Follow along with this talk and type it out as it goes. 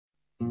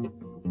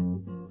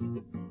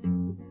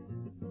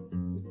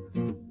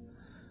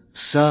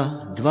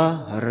Со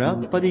двора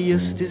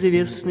подъезд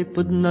известный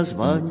под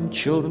названием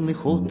 «Черный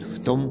ход».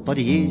 В том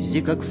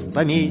подъезде, как в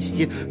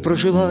поместье,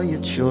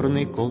 проживает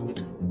черный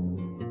кот.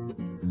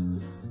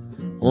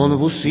 Он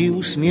в усы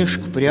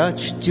усмешку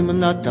прячет,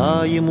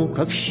 темнота ему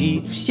как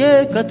щит.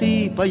 Все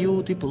коты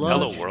поют и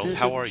плачут. Hello world,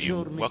 how are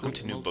you? Welcome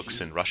to New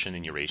Books in Russian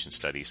and Eurasian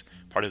Studies,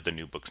 part of the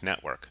New Books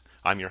Network.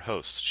 I'm your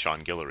host,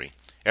 Sean Guillory.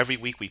 Every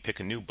week we pick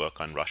a new book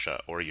on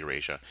Russia or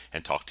Eurasia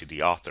and talk to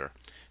the author.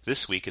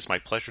 This week it's my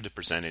pleasure to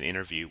present an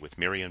interview with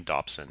Miriam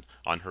Dobson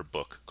on her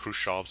book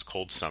Khrushchev's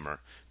Cold Summer,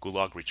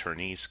 Gulag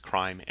Returnees,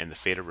 Crime, and the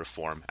Fate of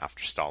Reform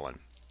After Stalin.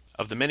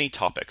 Of the many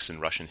topics in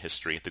Russian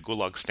history, the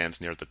Gulag stands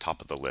near the top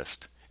of the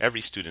list.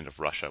 Every student of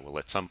Russia will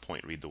at some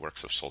point read the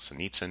works of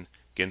Solzhenitsyn,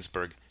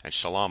 Ginsburg, and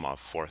Shalamov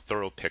for a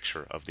thorough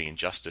picture of the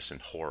injustice and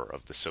horror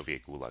of the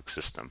Soviet Gulag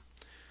system.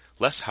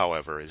 Less,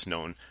 however, is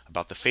known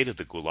about the fate of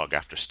the Gulag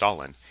after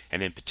Stalin,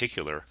 and in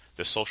particular,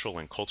 the social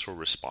and cultural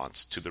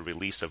response to the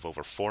release of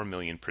over 4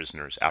 million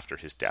prisoners after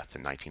his death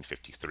in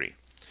 1953.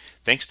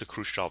 Thanks to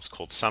Khrushchev's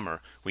Cold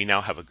Summer, we now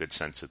have a good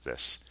sense of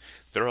this.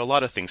 There are a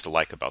lot of things to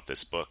like about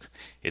this book: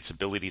 its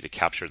ability to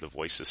capture the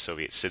voice of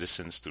Soviet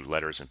citizens through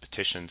letters and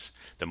petitions,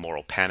 the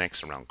moral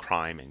panics around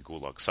crime and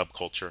Gulag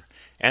subculture,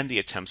 and the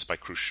attempts by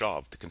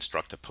Khrushchev to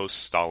construct a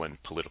post-Stalin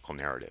political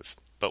narrative.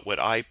 But what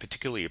I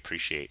particularly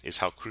appreciate is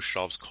how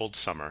Khrushchev's Cold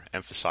Summer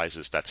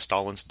emphasizes that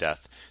Stalin's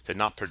death did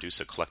not produce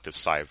a collective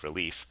sigh of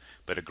relief,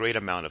 but a great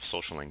amount of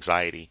social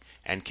anxiety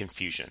and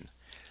confusion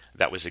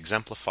that was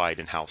exemplified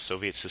in how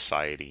Soviet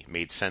society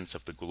made sense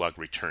of the Gulag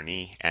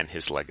returnee and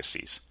his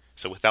legacies.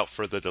 So without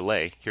further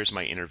delay, here's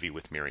my interview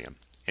with Miriam.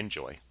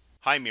 Enjoy.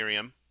 Hi,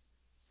 Miriam.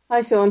 Hi,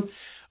 Sean.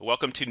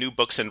 Welcome to New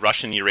Books in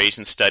Russian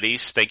Eurasian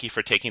Studies. Thank you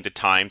for taking the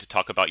time to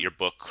talk about your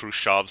book,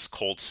 Khrushchev's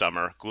Cold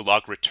Summer,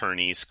 Gulag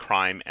Returnees,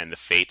 Crime, and the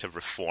Fate of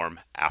Reform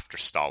After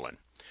Stalin.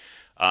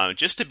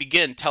 Just to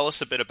begin, tell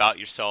us a bit about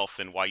yourself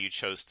and why you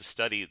chose to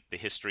study the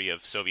history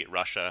of Soviet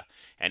Russia,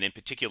 and in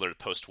particular the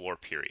post-war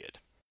period.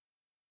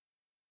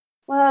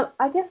 Well,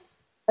 I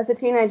guess as a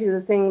teenager,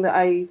 the thing that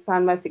I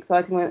found most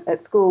exciting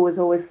at school was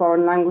always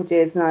foreign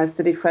languages, and I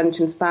studied French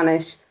and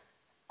Spanish.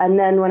 And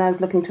then when I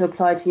was looking to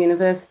apply to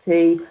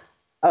university,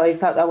 I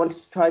felt I wanted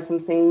to try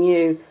something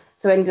new.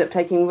 So I ended up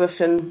taking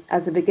Russian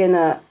as a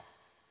beginner.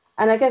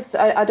 And I guess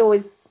I'd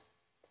always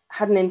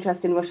had an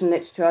interest in Russian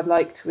literature. I'd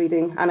liked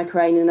reading Anna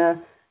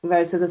Karenina and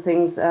various other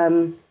things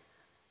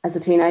as a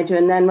teenager.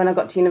 And then when I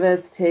got to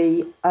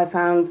university, I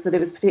found that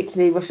it was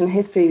particularly Russian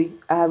history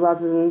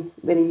rather than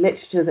really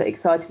literature that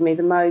excited me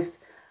the most.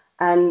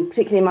 And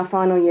particularly in my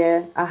final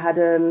year, I had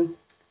a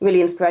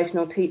really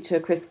inspirational teacher,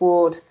 Chris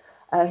Ward,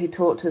 who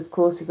taught us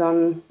courses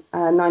on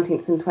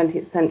 19th and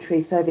 20th century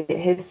Soviet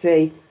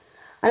history.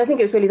 And I think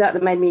it was really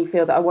that made me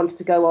feel that I wanted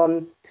to go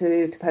on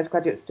to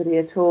postgraduate study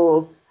at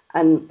all,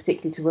 and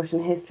particularly to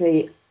Russian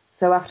history.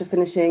 So after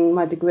finishing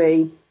my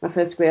degree, my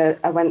first degree,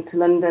 I went to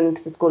London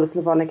to the School of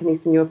Slavonic and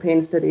Eastern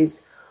European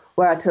Studies,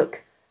 where I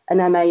took an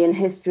MA in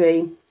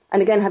history,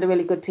 and again had a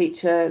really good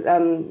teacher,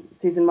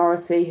 Susan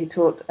Morrissey, who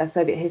taught a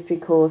Soviet history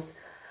course.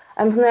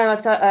 And from there,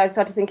 I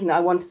started thinking that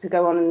I wanted to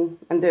go on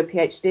and do a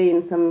PhD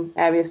in some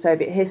area of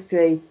Soviet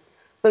history,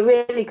 but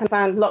really kind of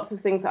found lots of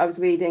things that I was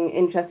reading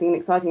interesting and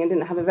exciting, and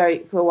didn't have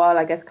for a while,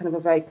 I guess, kind of a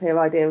very clear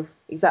idea of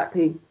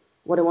exactly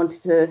what I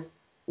wanted to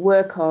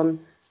work on.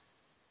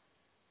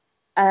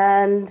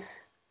 And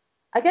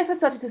I guess I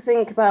started to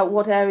think about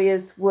what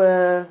areas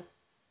were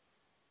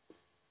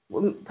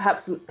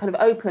perhaps kind of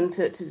open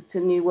to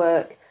new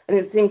work. And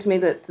it seemed to me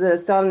that the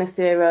Stalinist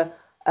era,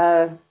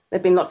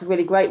 there'd been lots of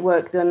really great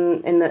work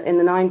done in the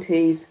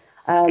 90s,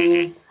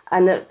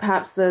 and that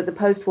perhaps the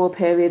post-war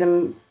period,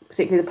 and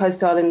particularly the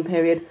post-Stalin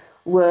period,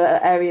 were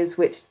areas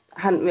which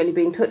hadn't really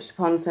been touched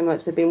upon so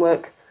much. There'd been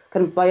work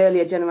kind of by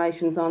earlier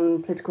generations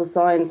on political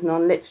science and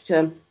on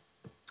literature.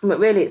 But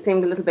really it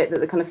seemed a little bit that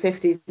the kind of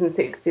 50s and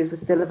 60s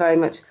was still very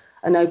much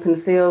an open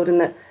field, and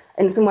that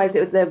in some ways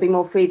there'd be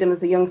more freedom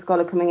as a young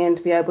scholar coming in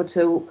to be able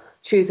to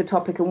choose a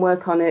topic and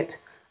work on it.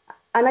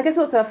 And I guess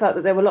also I felt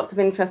that there were lots of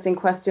interesting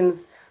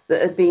questions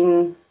that had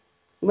been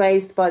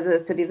raised by the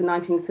study of the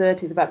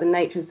 1930s about the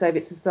nature of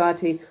Soviet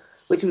society,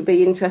 which would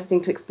be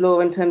interesting to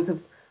explore in terms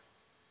of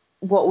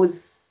what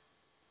was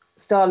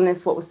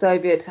Stalinist, what was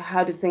Soviet,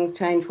 how did things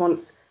change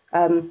once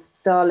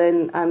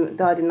Stalin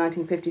died in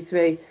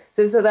 1953.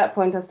 So at that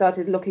point I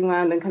started looking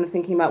around and kind of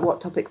thinking about what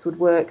topics would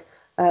work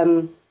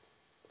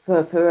for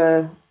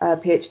a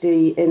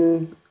PhD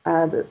in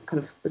the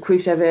kind of the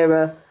Khrushchev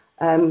era,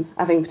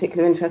 having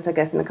particular interest, I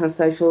guess, in the kind of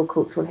social,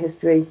 cultural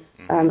history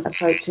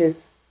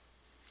approaches.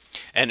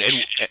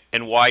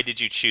 And why did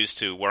you choose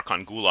to work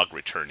on Gulag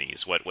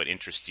returnees? What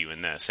interested you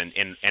in this?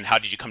 And how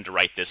did you come to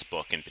write this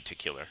book in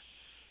particular?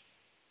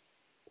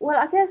 Well,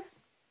 I guess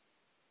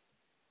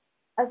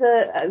as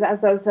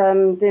I was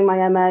doing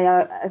my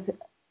MA,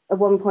 at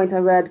one point I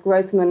read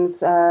Grossman's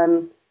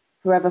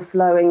Forever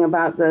Flowing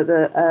about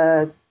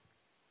the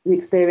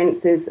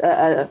experiences,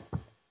 a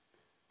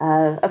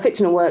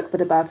fictional work,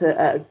 but about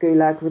a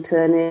Gulag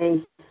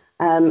returnee,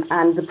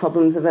 and the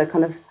problems of a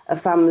kind of a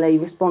family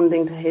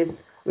responding to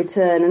his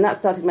return. And that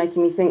started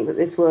making me think that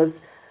this was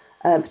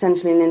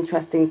potentially an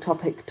interesting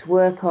topic to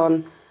work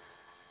on.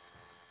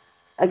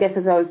 I guess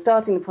as I was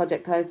starting the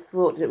project, I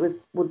thought it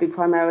would be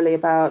primarily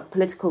about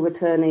political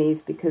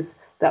returnees, because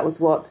that was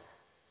what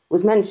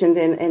was mentioned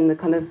in the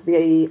kind of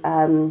the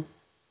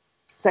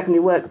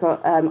secondary works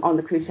on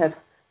the Khrushchev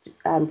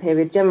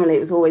period. Generally, it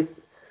was always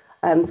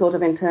thought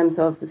of in terms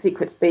of the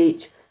secret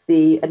speech,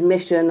 the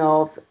admission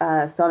of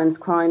Stalin's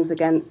crimes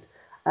against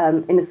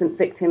innocent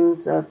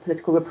victims of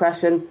political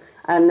repression,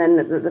 and then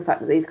the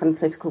fact that these kind of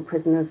political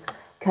prisoners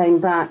came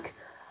back.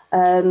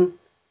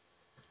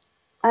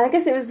 I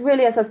guess it was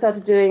really as I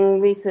started doing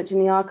research in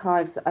the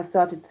archives, I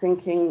started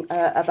thinking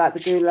about the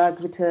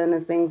Gulag return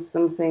as being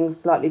something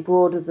slightly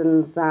broader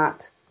than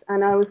that.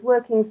 And I was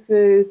working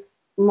through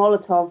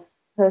Molotov's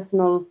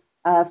personal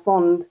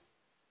fund,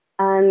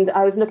 and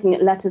I was looking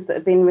at letters that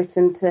had been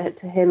written to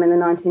him in the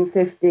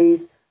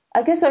 1950s.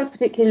 I guess I was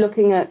particularly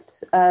looking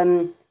at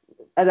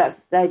that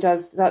stage, I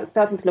was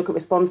starting to look at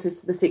responses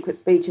to the secret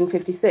speech in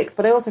 1956,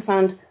 but I also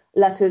found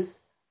letters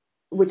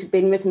which had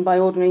been written by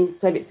ordinary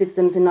Soviet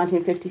citizens in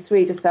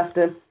 1953, just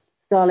after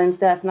Stalin's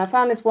death. And I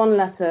found this one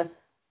letter,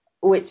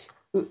 which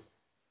for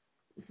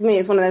me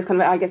is one of those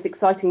kind of, I guess,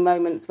 exciting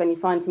moments when you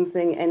find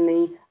something in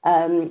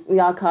the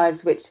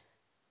archives which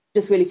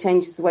just really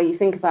changes the way you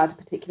think about a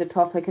particular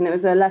topic. And it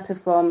was a letter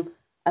from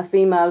a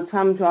female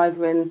tram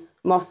driver in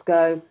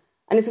Moscow.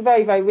 And it's a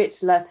very, very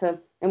rich letter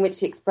in which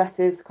she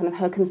expresses kind of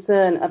her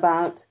concern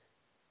about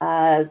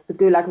the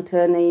Gulag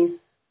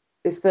returnees,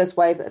 this first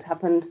wave that had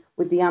happened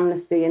with the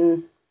amnesty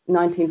in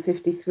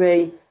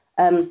 1953,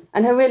 and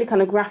her really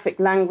kind of graphic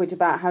language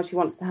about how she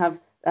wants to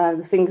have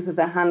the fingers of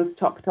their hands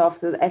chopped off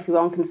so that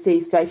everyone can see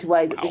straight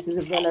away that this is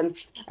a villain,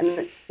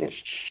 and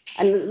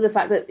the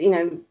fact that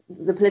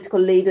the political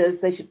leaders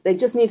they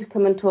just need to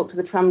come and talk to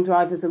the tram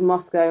drivers of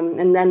Moscow,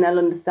 and then they'll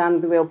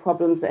understand the real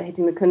problems that are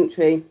hitting the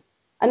country.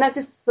 And that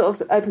just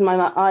sort of opened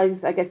my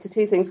eyes, I guess, to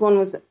two things. One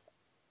was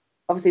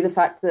obviously the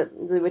fact that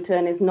the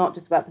return is not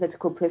just about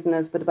political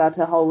prisoners, but about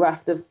a whole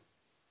raft of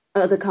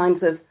other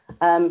kinds of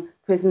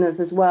prisoners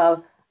as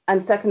well.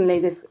 And secondly,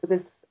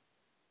 this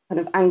kind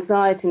of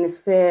anxiety and this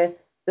fear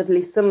that at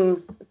least some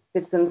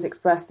citizens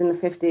expressed in the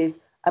 50s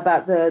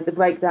about the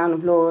breakdown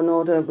of law and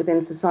order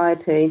within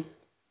society.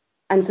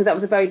 And so that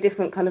was a very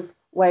different kind of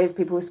way of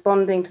people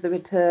responding to the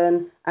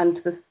return and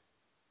to the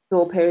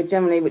thaw period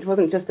generally, which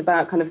wasn't just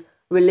about kind of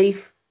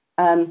relief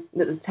that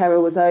the terror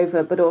was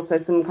over, but also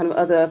some kind of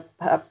other,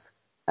 perhaps,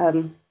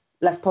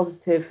 less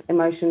positive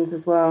emotions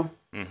as well.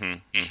 Mm-hmm,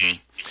 mm-hmm.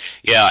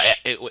 Yeah,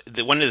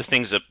 one of the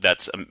things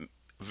that's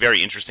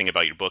very interesting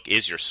about your book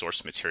is your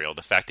source material,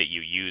 the fact that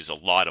you use a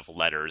lot of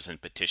letters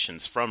and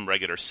petitions from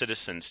regular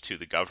citizens to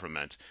the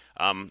government.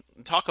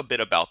 Talk a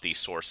bit about these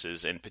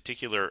sources. In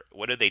particular,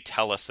 what do they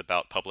tell us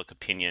about public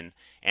opinion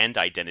and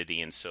identity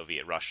in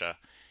Soviet Russia?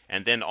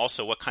 And then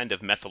also, what kind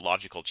of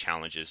methodological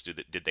challenges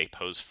did they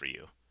pose for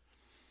you?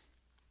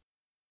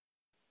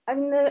 I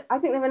mean, I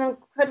think they're an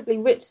incredibly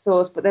rich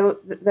source, but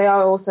they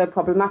are also a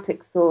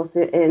problematic source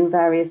in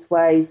various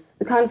ways.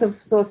 The kinds of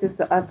sources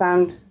that I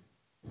found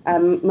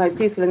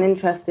most useful and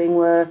interesting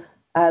were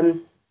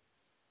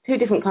two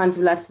different kinds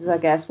of letters, I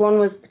guess. One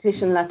was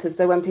petition letters,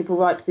 so when people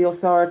write to the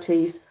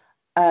authorities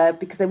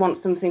because they want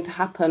something to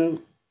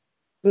happen,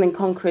 something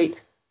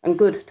concrete and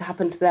good to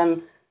happen to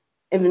them.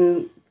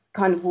 In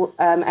kind of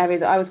area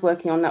that I was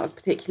working on, that was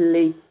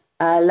particularly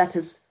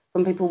letters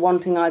from people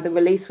wanting either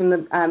release from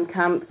the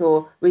camps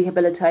or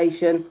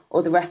rehabilitation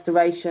or the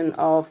restoration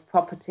of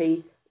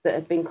property that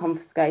had been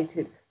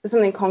confiscated. So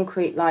something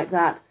concrete like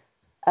that.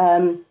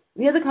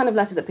 The other kind of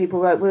letter that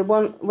people wrote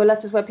were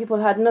letters where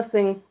people had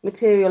nothing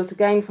material to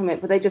gain from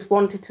it, but they just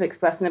wanted to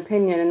express an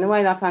opinion. And the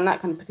way that I found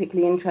that kind of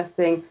particularly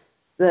interesting,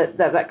 that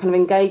kind of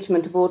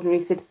engagement of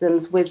ordinary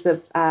citizens with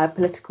the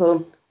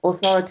political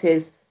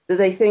authorities, that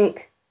they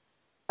think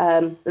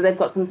that they've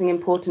got something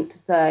important to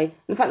say. And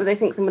the fact that they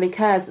think somebody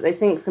cares, that they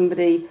think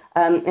somebody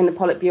in the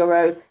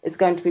Politburo is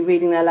going to be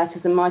reading their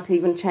letters and might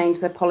even change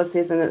their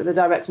policies and the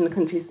direction the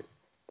country's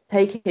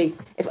taking,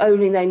 if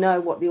only they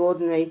know what the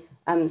ordinary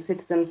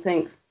citizen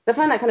thinks. So I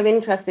find that kind of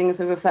interesting as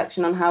a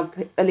reflection on how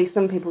at least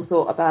some people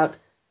thought about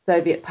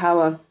Soviet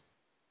power.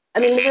 I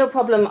mean, the real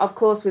problem, of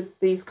course, with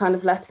these kind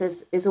of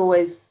letters is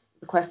always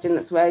the question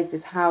that's raised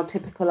is how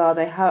typical are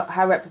they?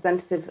 How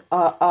representative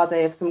are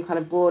they of some kind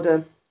of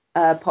broader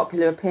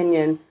popular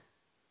opinion?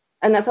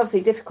 And that's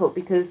obviously difficult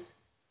because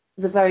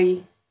the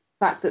very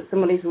fact that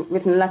somebody's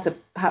written a letter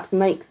perhaps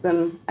makes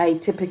them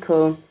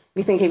atypical. If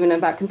you think even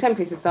about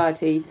contemporary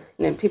society,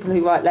 people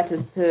who write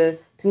letters to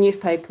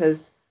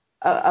newspapers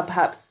are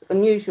perhaps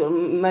unusual.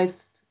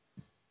 Most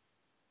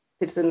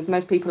citizens,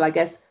 most people, I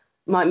guess,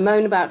 might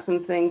moan about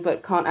something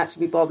but can't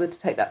actually be bothered to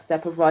take that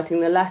step of writing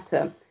the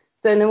letter.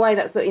 So in a way,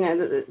 that's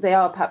they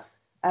are perhaps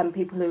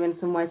people who are in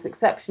some ways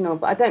exceptional,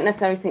 but I don't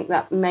necessarily think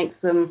that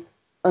makes them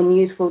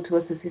unuseful to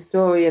us as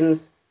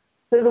historians.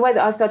 So the way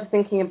that I started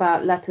thinking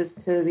about letters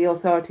to the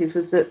authorities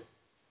was that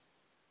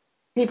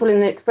people,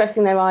 in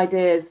expressing their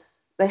ideas,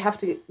 they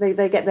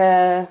get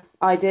their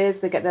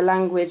ideas, they get their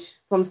language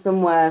from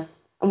somewhere,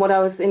 And what I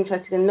was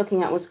interested in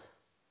looking at was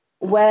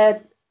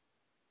where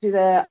do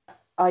their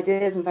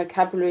ideas and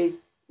vocabularies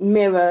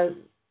mirror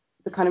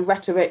the kind of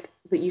rhetoric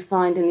that you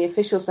find in the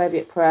official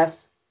Soviet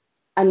press,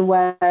 and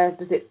where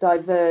does it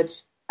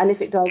diverge? And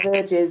if it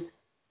diverges,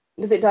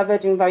 does it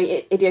diverge in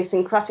very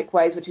idiosyncratic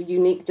ways which are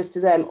unique just to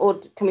them, or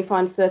can we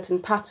find certain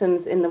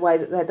patterns in the way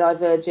that they're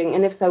diverging?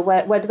 And if so,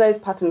 where do those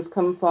patterns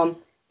come from?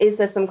 Is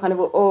there some kind of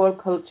oral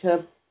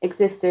culture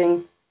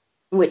existing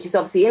which is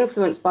obviously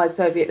influenced by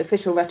Soviet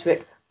official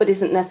rhetoric, but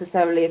isn't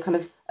necessarily a kind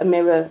of a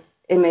mirror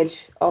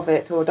image of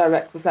it or a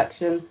direct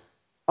reflection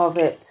of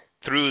it?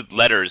 Through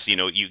letters,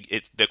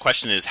 the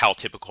question is how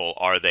typical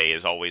are they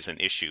is always an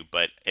issue.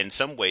 But in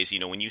some ways,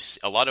 when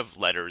a lot of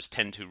letters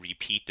tend to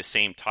repeat the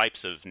same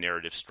types of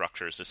narrative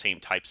structures, the same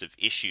types of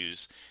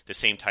issues, the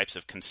same types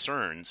of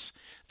concerns.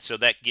 So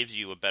that gives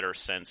you a better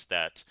sense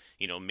that,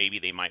 maybe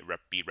they might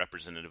be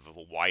representative of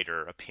a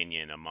wider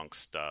opinion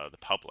amongst the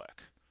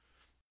public.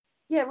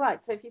 Yeah,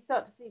 right. So if you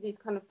start to see these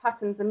kind of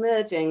patterns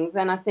emerging,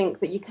 then I think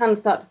that you can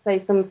start to say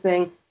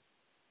something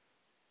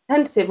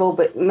tentative, or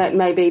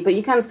maybe, but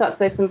you can start to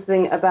say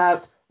something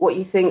about what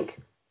you think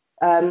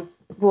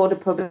broader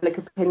public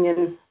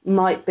opinion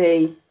might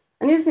be.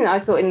 And the other thing that I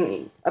thought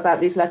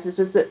about these letters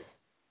was that,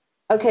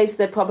 okay, so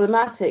they're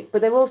problematic,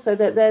 but they're also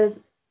that they're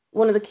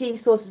one of the key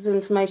sources of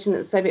information that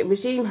the Soviet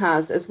regime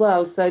has as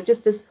well. So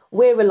just as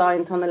we're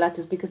reliant on the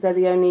letters because they're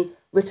the only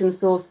written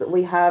source that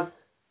we have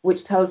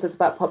which tells us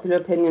about popular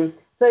opinion,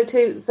 so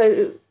too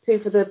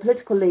for the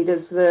political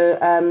leaders, for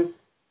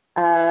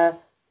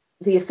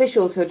the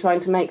officials who are trying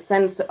to make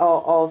sense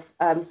of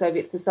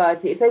Soviet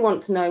society, if they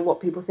want to know what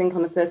people think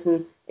on a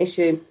certain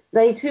issue,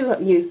 they too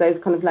use those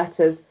kind of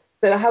letters.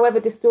 So however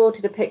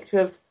distorted a picture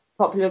of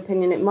popular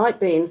opinion it might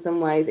be in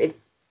some ways,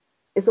 it's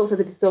also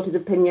the distorted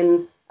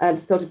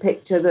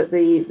picture that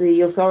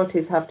the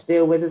authorities have to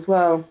deal with as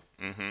well.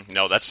 Mm-hmm.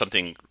 No, that's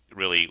something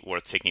really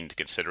worth taking into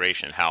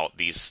consideration, how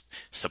these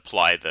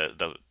supply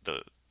the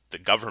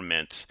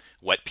government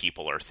what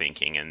people are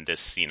thinking, and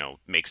this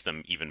makes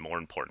them even more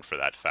important for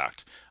that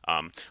fact.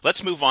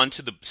 Let's move on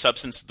to the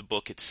substance of the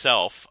book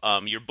itself.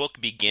 Your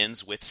book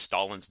begins with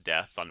Stalin's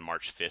death on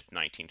March 5th,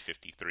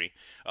 1953.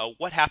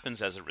 What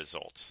happens as a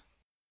result?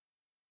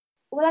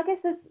 Well, I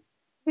guess there's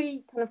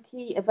three kind of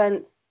key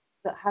events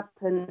that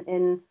happen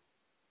in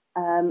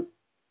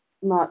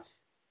March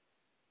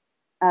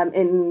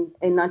in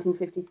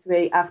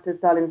 1953 after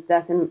Stalin's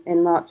death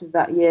in March of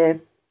that year.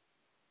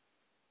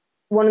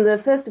 One of the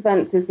first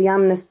events is the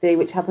amnesty,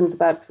 which happens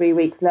about 3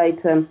 weeks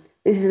later.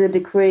 This is a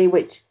decree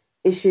which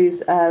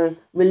issues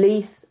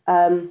release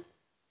to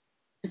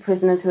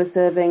prisoners who are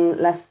serving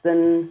less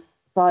than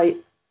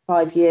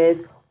five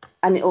years,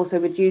 and it also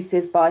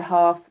reduces by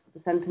half the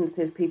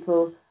sentences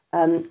people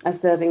are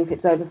serving if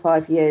it's over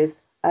 5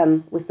 years,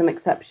 with some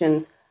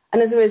exceptions.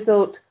 And as a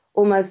result,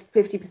 almost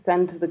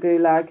 50% of the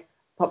Gulag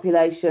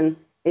population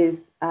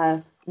is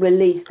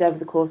released over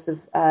the course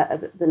of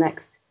the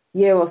next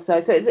year or so.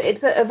 So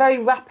it's a very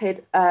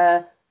rapid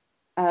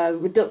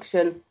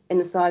reduction in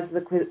the size of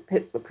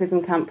the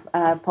prison camp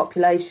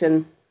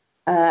population,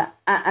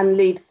 and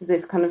leads to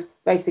this kind of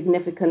very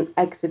significant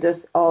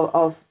exodus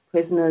of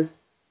prisoners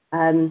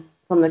from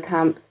the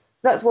camps.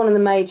 So that's one of the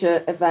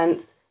major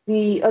events.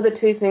 The other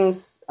two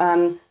things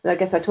that I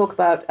guess I talk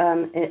about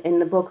in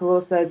the book are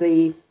also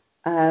the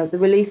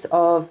release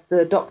of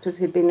the doctors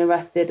who'd been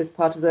arrested as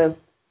part of the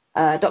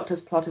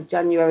doctors' plot of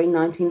January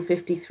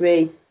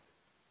 1953.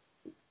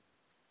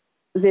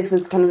 This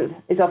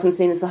is often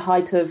seen as the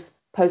height of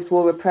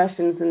post-war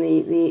repressions and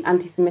the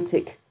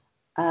anti-Semitic,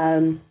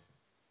 wave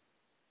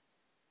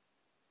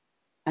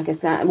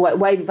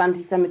of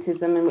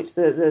anti-Semitism in which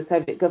the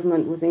Soviet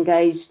government was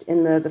engaged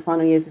in the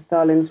final years of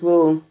Stalin's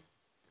rule.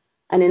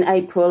 And in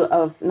April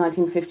of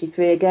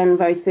 1953, again,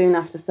 very soon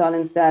after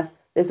Stalin's death,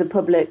 there's a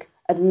public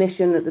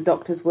admission that the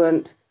doctors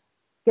weren't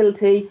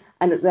guilty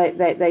and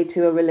that they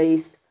too are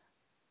released.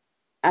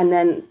 And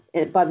then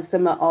by the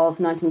summer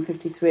of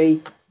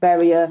 1953,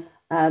 Beria,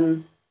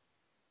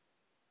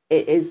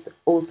 it is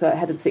also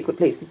head of the secret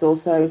police, is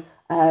also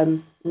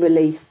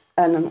released,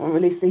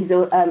 he's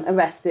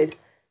arrested.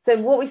 So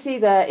what we see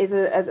there is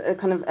a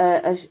kind of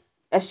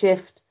a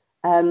shift.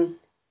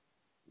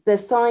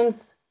 There's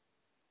signs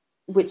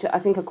which I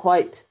think are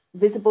quite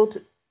visible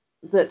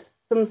that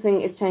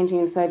something is changing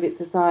in Soviet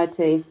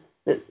society,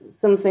 that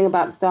something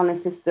about the Stalinist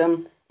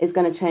system is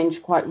going to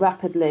change quite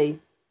rapidly.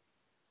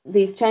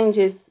 These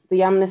changes,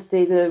 the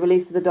amnesty, the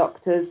release of the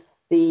doctors,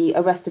 the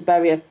arrest of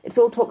Beria, it's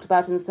all talked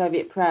about in the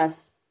Soviet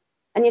press.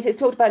 And yet it's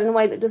talked about in a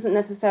way that doesn't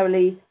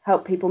necessarily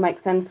help people make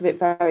sense of it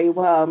very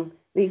well.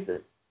 These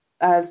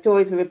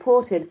stories are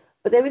reported,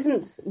 but there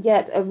isn't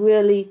yet a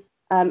really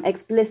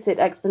explicit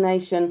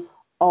explanation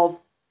of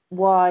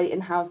why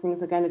and how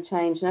things are going to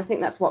change. And I think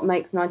that's what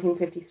makes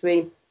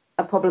 1953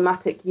 a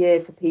problematic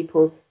year for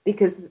people,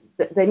 because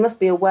they must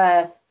be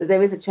aware that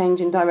there is a change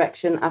in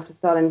direction after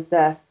Stalin's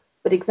death,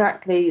 but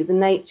exactly the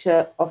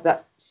nature of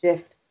that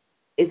shift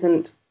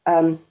isn't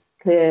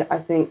clear, I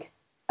think,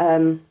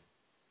 either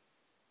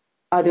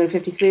in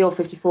 53 or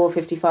 54 or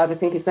 55. I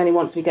think it's only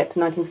once we get to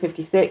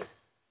 1956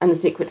 and the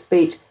secret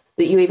speech,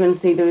 that you even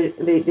see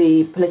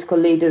the political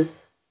leaders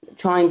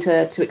trying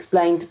to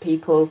explain to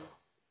people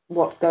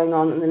what's going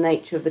on and the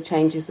nature of the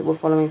changes that were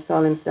following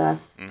Stalin's death.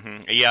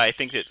 Mm-hmm. Yeah, I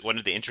think that one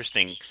of the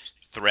interesting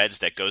threads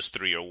that goes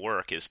through your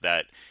work is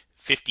that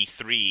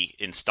 53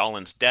 in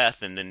Stalin's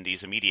death and then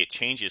these immediate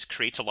changes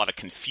creates a lot of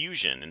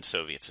confusion in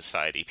Soviet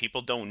society.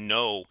 People don't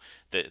know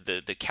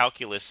the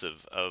calculus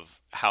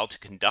of how to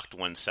conduct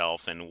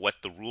oneself and what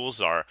the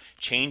rules are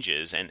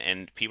changes,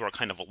 and people are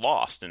kind of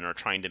lost and are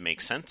trying to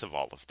make sense of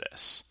all of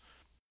this.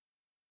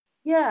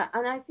 Yeah,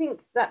 and I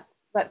think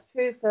that's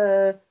true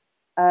for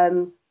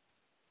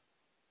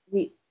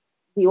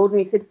the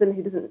ordinary citizen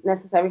who doesn't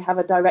necessarily have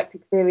a direct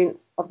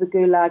experience of the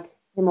Gulag,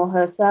 him or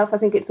herself. I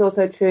think it's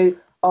also true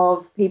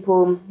of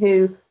people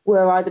who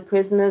were either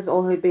prisoners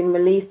or who'd been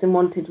released and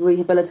wanted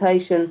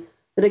rehabilitation.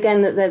 That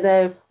again, that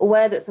they're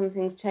aware that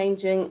something's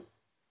changing.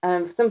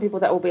 For some people,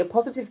 that will be a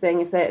positive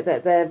thing if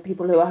they're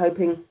people who are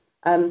hoping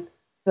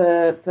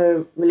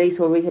for release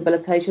or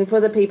rehabilitation. For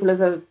other people,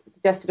 as I've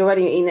suggested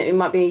already, it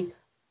might be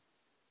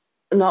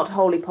not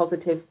wholly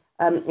positive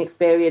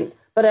experience.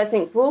 But I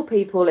think for all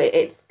people,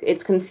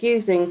 it's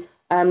confusing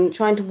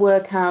trying to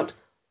work out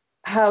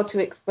how to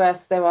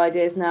express their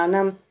ideas now.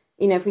 Now,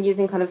 if we're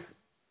using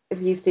if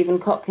you use Stephen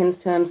Kotkin's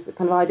terms, the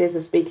kind of ideas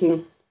of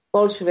speaking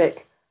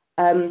Bolshevik,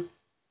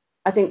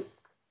 I think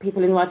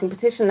people in writing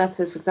petition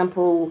letters, for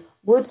example,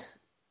 would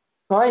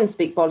try and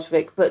speak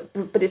Bolshevik, but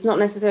it's not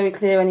necessarily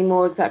clear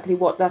anymore exactly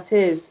what that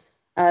is.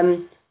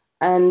 And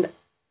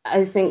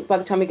I think by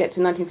the time we get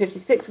to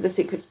 1956 with the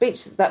secret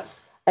speech,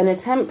 that's an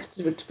attempt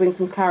to bring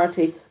some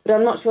clarity. But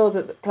I'm not sure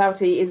that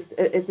clarity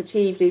is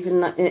achieved even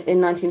in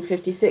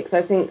 1956.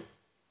 I think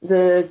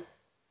the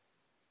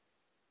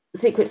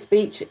secret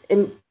speech,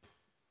 in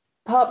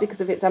part because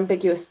of its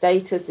ambiguous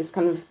status, this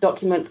kind of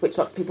document which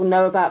lots of people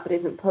know about but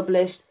isn't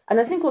published, and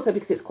I think also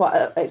because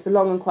it's a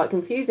long and quite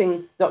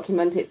confusing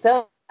document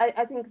itself.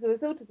 I think as a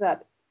result of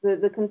that,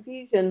 the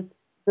confusion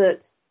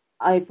that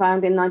I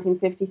found in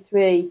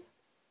 1953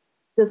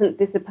 doesn't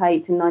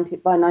dissipate by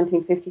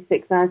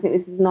 1956, and I think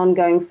this is an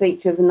ongoing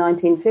feature of the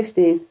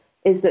 1950s,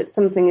 is that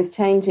something is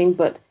changing,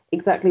 but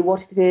exactly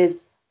what it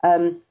is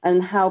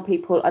and how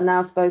people are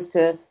now supposed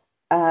to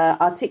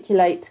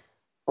articulate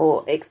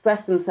or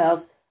express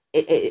themselves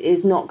it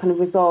is not kind of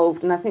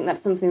resolved. And I think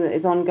that's something that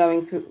is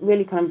ongoing through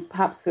really kind of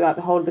perhaps throughout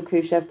the whole of the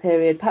Khrushchev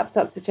period, perhaps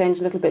starts to change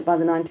a little bit by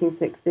the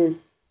 1960s.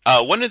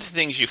 One of the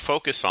things you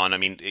focus on,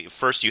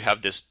 first you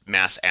have this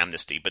mass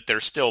amnesty, but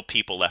there's still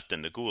people left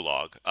in the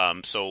Gulag.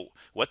 So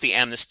what the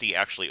amnesty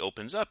actually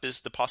opens up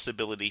is the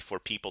possibility for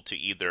people to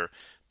either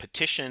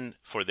petition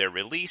for their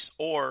release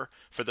or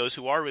for those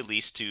who are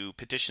released to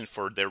petition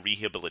for their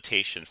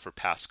rehabilitation for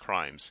past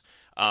crimes.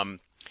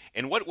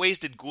 In what ways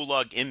did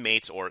Gulag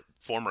inmates or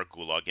former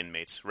Gulag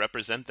inmates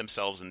represent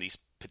themselves in these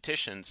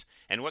petitions,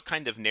 and what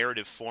kind of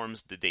narrative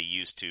forms did they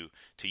use to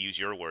use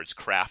your words,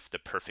 craft the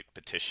perfect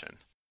petition?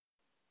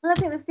 Well, I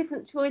think there's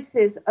different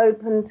choices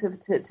open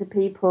to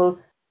people,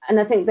 and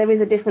I think there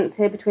is a difference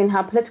here between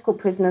how political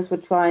prisoners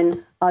would try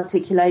and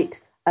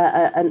articulate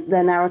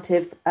their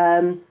narrative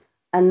and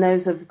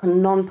those of kind of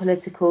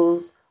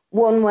non-politicals.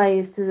 One way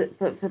is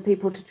for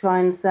people to try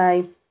and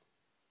say,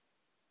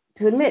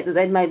 to admit that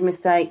they'd made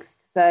mistakes,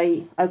 to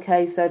say,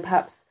 okay, so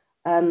perhaps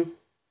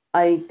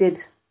I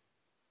did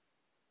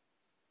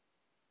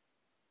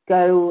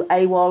go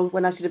AWOL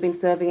when I should have been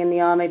serving in the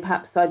army,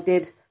 perhaps I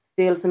did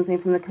steal something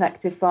from the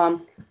collective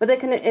farm. But they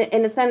can,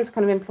 in a sense,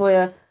 kind of employ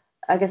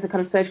a kind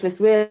of socialist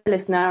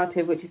realist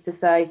narrative, which is to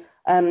say,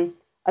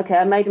 okay,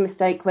 I made a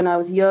mistake when I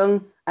was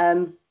young.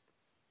 I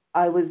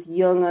was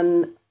young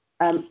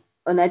and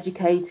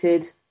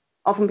uneducated.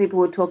 Often people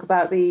would talk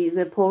about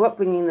the poor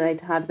upbringing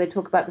they'd had. They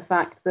talk about the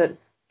fact that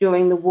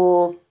during the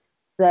war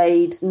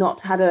they'd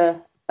not had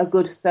a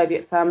good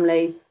Soviet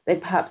family.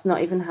 They'd perhaps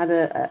not even had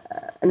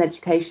an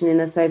education in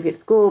a Soviet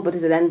school, but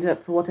it had ended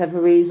up, for whatever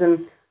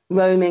reason,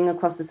 roaming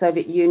across the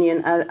Soviet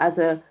Union as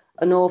an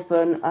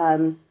orphan,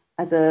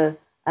 as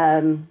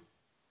one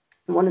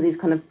of these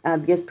kind of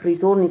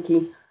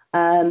besprizorniki.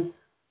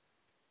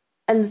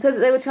 And so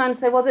they were trying to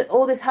say, well,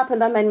 all this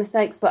happened, I made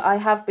mistakes, but I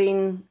have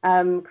been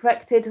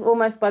corrected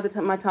almost by the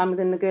time my time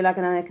within the Gulag,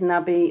 and I can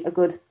now be a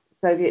good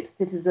Soviet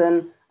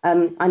citizen.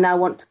 I now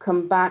want to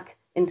come back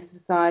into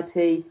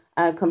society,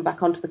 come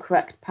back onto the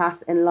correct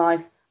path in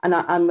life, and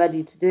I'm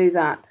ready to do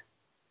that.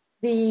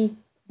 The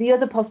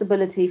other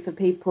possibility for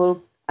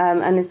people,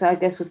 and this I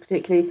guess was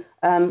particularly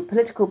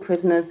political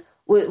prisoners,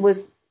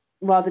 was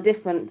rather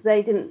different.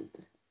 They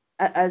didn't,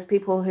 as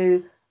people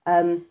who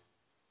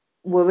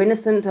were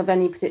innocent of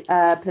any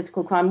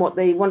political crime, what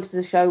they wanted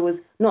to show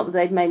was not that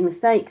they'd made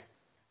mistakes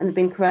and had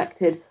been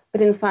corrected,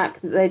 but in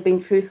fact that they'd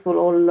been truthful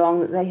all along,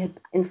 that they had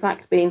in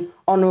fact been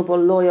honourable,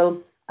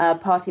 loyal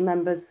party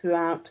members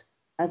throughout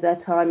their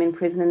time in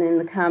prison and in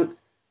the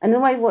camps. And in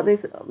a way, what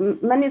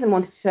many of them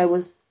wanted to show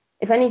was,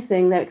 if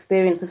anything, their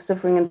experience of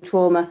suffering and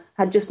trauma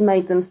had just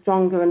made them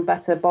stronger and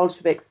better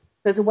Bolsheviks.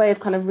 So it's a way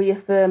of kind of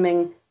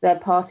reaffirming their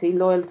party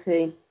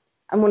loyalty.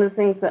 And one of the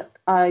things that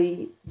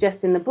I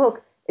suggest in the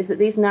book is that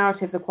these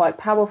narratives are quite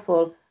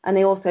powerful, and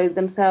they also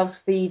themselves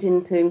feed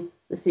into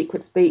the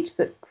secret speech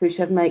that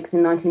Khrushchev makes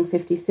in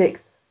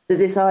 1956, that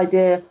this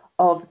idea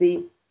of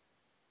the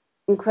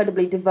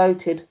incredibly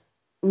devoted,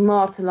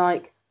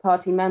 martyr-like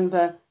party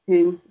member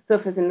who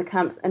suffers in the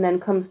camps and then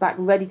comes back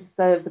ready to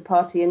serve the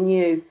party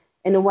anew,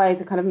 in a way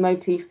is a kind of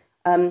motif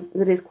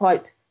that is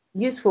quite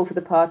useful for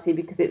the party,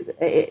 because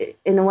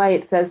in a way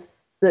it says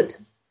that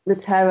the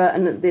terror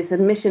and this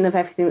admission of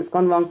everything that's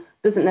gone wrong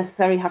doesn't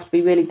necessarily have to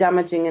be really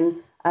damaging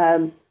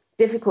and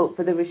difficult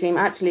for the regime.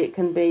 Actually, it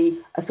can be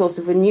a source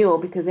of renewal,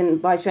 because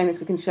by showing this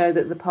we can show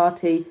that the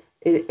party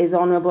is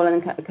honourable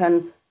and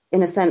can,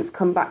 in a sense,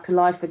 come back to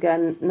life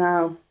again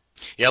now.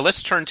 Yeah,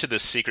 let's turn to the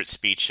secret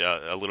speech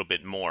a little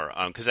bit more,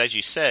 because as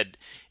you said,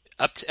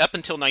 up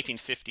until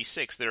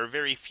 1956, there are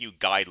very few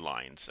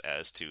guidelines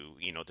as to,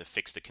 to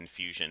fix the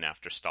confusion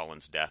after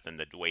Stalin's death and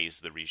the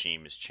ways the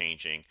regime is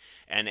changing.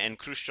 And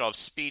Khrushchev's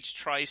speech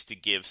tries to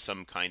give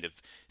some kind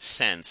of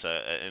sense,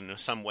 in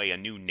some way, a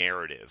new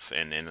narrative.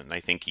 And I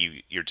think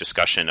your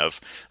discussion of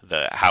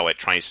how it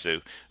tries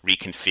to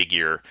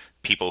reconfigure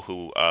people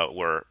who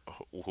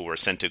were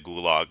sent to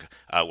Gulag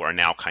were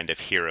now kind of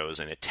heroes,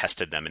 and it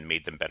tested them and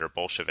made them better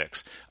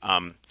Bolsheviks.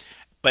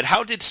 But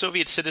how did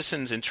Soviet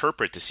citizens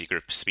interpret the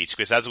secret speech?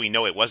 Because as we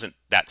know, it wasn't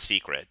that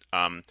secret.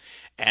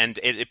 And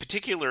in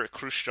particular,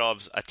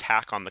 Khrushchev's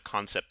attack on the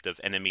concept of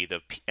enemy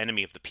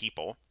of the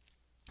people.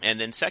 And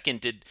then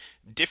second,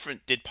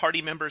 did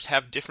party members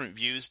have different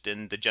views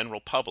than the general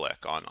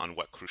public on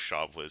what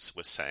Khrushchev was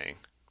saying?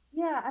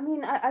 Yeah, I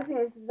mean, I think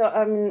this is,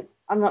 I'm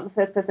not the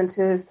first person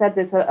to have said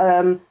this.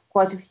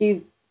 Quite a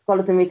few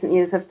scholars in recent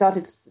years have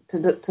started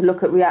to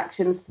look at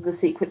reactions to the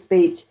secret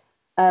speech.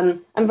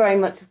 And very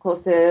much, of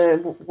course,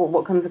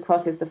 what comes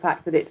across is the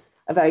fact that it's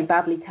a very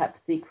badly kept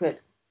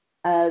secret.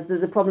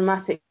 The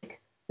problematic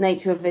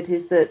nature of it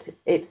is that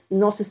it's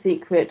not a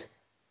secret,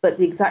 but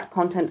the exact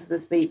contents of the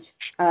speech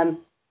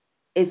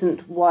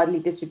isn't widely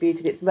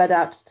distributed. It's read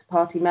out to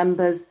party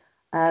members,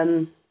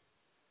 but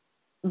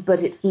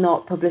it's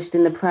not published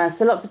in the press.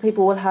 So lots of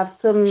people will have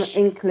some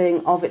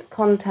inkling of its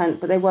content,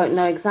 but they won't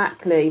know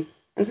exactly.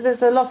 And so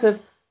there's a lot of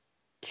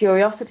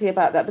curiosity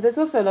about that, but there's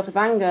also a lot of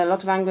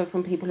anger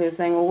from people who are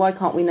saying, well, why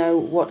can't we know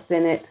what's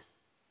in it?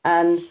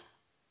 And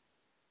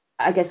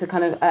I guess a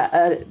kind of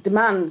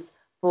demands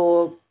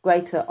for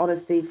greater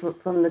honesty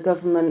from the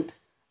government.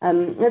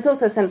 There's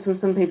also a sense from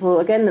some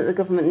people, again, that the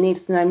government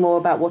needs to know more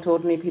about what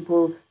ordinary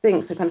people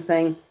think. So kind of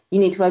saying you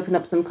need to open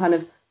up some kind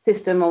of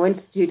system or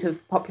institute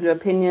of popular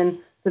opinion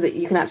so that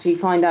you can actually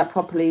find out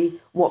properly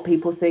what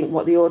people think,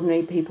 what the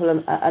ordinary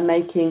people are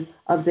making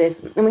of this.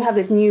 And we have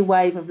this new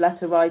wave of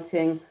letter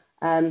writing,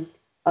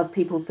 of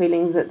people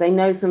feeling that they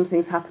know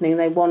something's happening,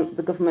 they want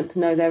the government to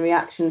know their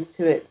reactions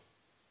to it.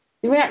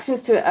 The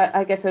reactions to it,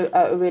 I guess,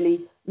 are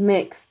really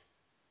mixed.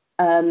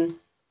 In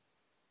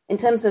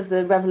terms of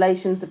the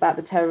revelations about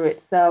the terror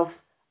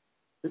itself,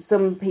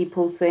 some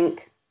people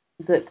think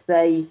that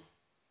they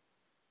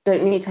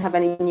don't need to have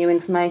any new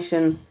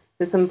information.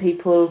 So some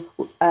people,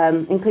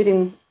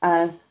 including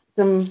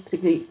some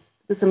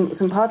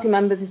party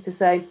members, is to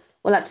say,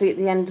 well, actually, at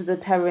the end of the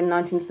terror in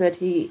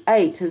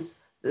 1938, as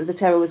the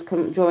terror was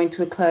drawing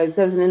to a close,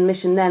 there was an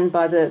admission then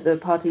by the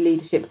party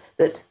leadership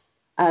that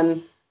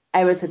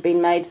errors had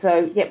been made.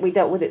 So, we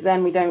dealt with it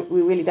then. We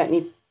really don't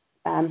need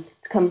to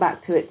come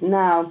back to it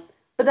now.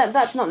 But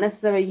that's not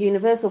necessarily a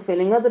universal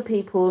feeling. Other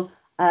people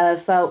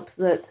felt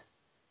that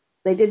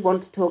they did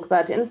want to talk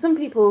about it, and some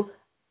people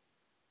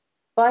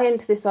buy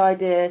into this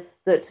idea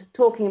that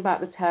talking about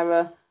the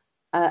terror,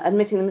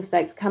 admitting the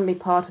mistakes, can be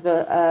part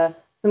of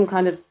some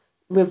kind of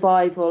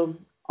revival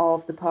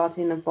of the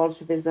party and of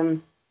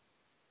Bolshevism.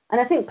 And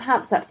I think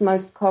perhaps that's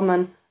most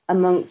common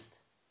amongst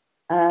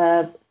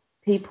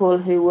people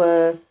who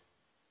were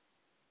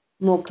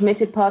more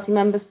committed party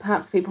members,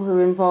 perhaps people who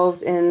were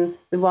involved in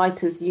the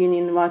writers'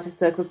 union, the writers'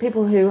 circles,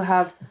 people who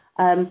have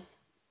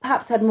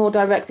perhaps had more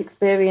direct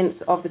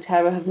experience of the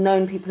terror, have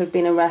known people who've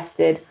been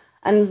arrested.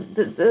 And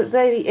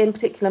they in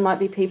particular might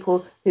be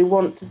people who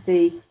want to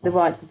see the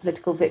rights of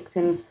political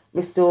victims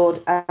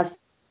restored as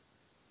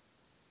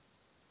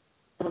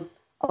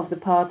of the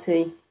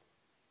party.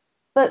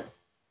 But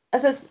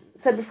as I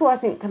said before, I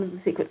think kind of the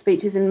secret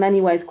speech is in many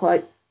ways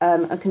quite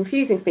a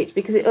confusing speech,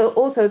 because it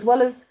also, as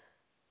well as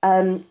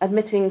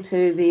admitting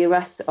to the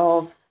arrest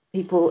of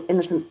people,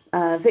 innocent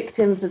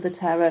victims of the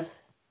terror,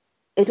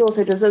 it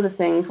also does other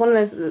things. One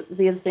of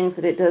the other things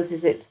that it does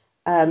is it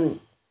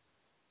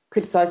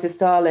criticises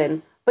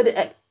Stalin,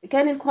 but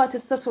again in quite a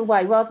subtle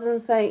way, rather than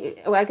saying,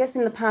 I guess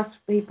in the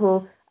past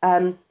people,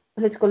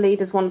 political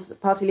leaders,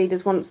 party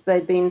leaders, once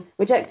they'd been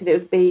rejected, it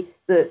would be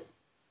that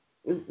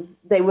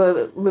they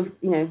were,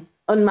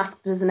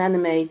 unmasked as an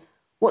enemy.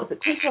 What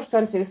Khrushchev's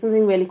trying to do is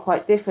something really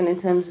quite different in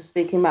terms of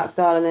speaking about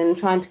Stalin and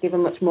trying to give a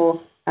much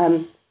more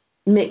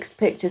mixed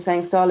picture,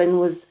 saying Stalin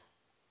was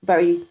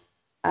very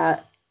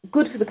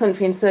good for the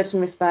country in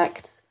certain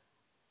respects.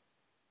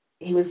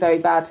 He was very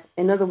bad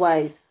in other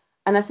ways.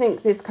 And I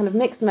think this kind of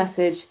mixed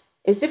message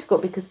is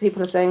difficult because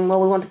people are saying,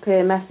 well, we want a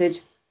clear message.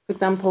 For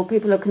example,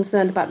 people are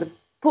concerned about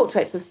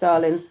portraits of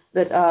Stalin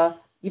that are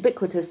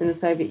ubiquitous in the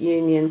Soviet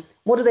Union.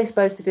 What are they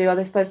supposed to do? Are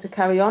they supposed to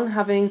carry on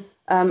having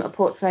a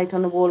portrait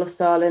on the wall of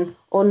Stalin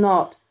or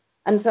not?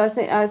 And so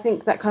I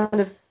think that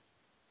kind of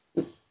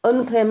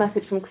unclear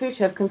message from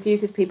Khrushchev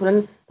confuses people,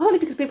 and partly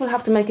because people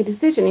have to make a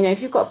decision. You know,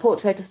 if you've got a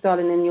portrait of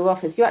Stalin in your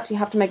office, you actually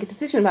have to make a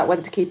decision about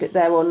whether to keep it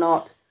there or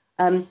not.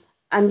 And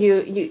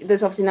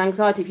there's obviously an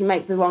anxiety. If you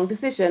make the wrong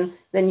decision,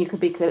 then you could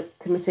be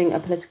committing a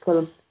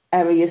political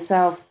error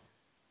yourself.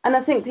 And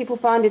I think people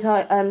find it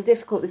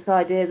difficult, this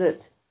idea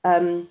that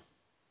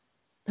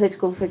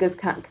political figures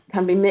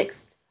can be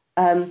mixed.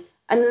 And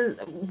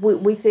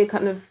we see a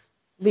kind of,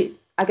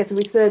 a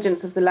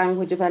resurgence of the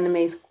language of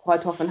enemies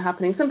quite often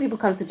happening. Some people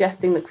kind of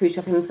suggesting that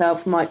Khrushchev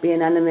himself might be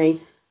an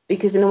enemy,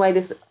 because in a way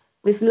this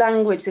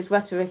language, this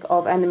rhetoric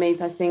of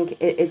enemies, I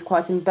think, is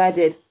quite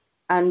embedded.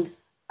 And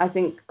I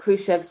think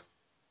Khrushchev's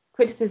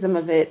criticism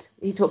of it,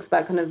 he talks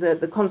about kind of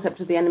the concept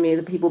of the enemy,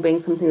 the people being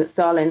something that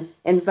Stalin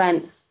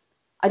invents.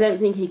 I don't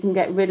think he can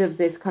get rid of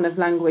this kind of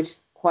language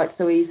quite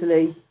so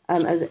easily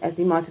as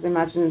he might have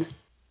imagined.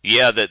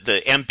 Yeah,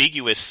 the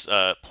ambiguous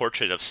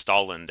portrait of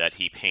Stalin that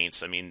he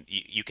paints, I mean,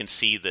 you can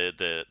see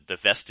the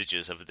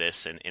vestiges of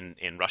this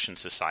in Russian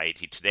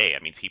society today. I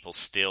mean, people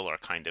still are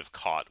kind of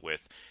caught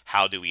with,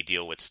 how do we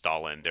deal with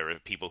Stalin? There are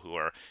people who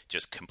are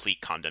just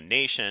complete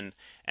condemnation,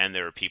 and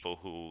there are people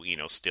who,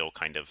 still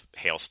kind of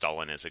hail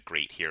Stalin as a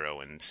great hero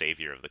and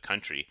savior of the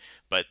country.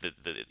 But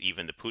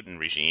even the Putin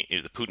regime,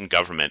 the Putin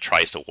government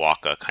tries to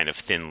walk a kind of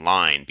thin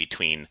line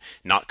between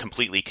not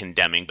completely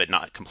condemning but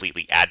not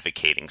completely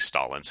advocating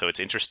Stalin. So it's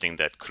interesting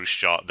that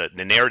Khrushchev,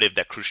 the narrative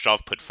that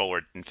Khrushchev put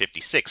forward in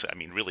 '56, I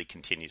mean, really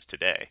continues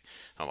today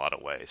in a lot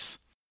of ways.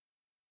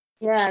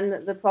 Yeah,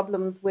 and the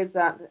problems with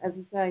that, as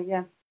you say,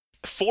 yeah.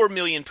 4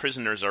 million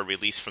prisoners are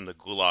released from the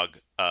Gulag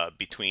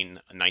between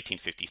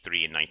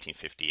 1953 and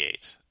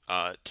 1958.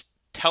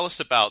 Tell us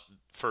about,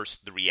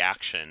 first, the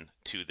reaction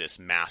to this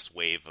mass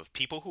wave of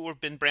people who have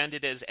been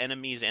branded as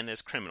enemies and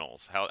as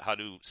criminals. How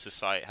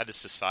does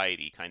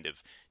society kind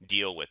of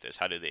deal with this?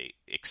 How do they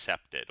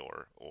accept it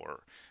or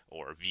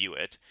view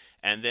it?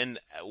 And then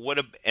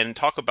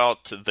talk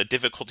about the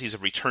difficulties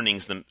of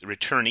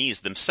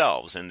returnees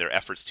themselves and their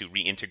efforts to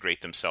reintegrate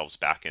themselves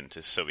back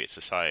into Soviet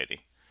society.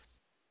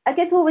 I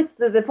guess always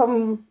the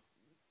problem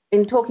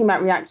in talking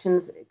about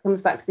reactions, it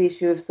comes back to the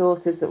issue of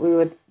sources that we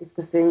were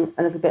discussing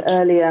a little bit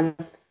earlier.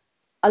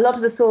 A lot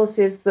of the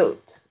sources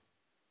that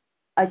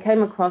I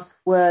came across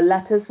were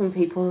letters from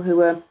people who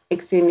were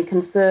extremely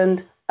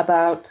concerned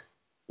about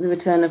the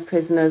return of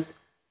prisoners.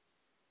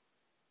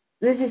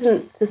 This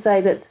isn't to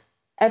say that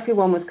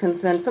everyone was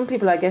concerned. Some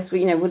people, I guess,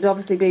 would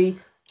obviously be,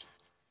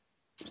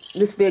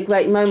 this would be a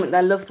great moment,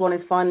 their loved one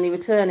is finally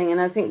returning.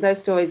 And I think those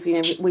stories,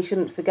 we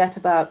shouldn't forget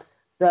about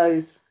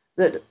those,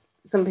 that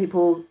some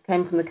people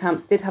came from the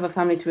camps, did have a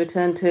family to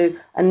return to,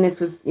 and this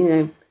was,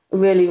 a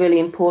really, really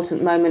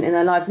important moment in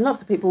their lives. And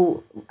lots of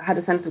people had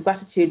a sense of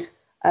gratitude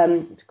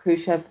to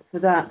Khrushchev for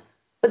that.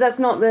 But that's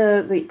not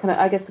the kind of,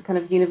 I guess, the kind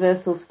of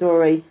universal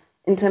story.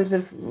 In terms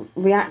of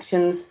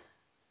reactions,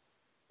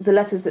 the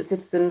letters that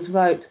citizens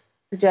wrote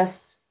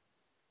suggest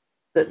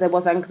that there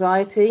was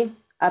anxiety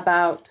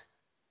about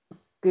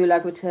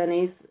Gulag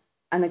returnees,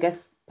 and I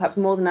guess perhaps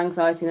more than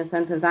anxiety, in a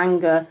sense of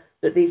anger,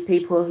 that these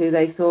people who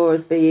they saw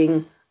as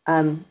being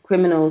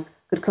criminals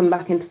could come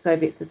back into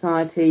Soviet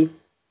society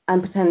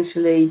and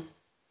potentially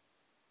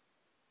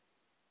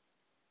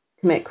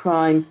commit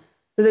crime.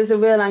 So there's a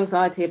real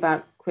anxiety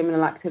about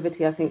criminal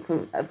activity, I think,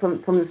 from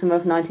the summer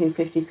of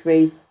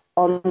 1953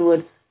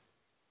 onwards.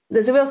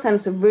 There's a real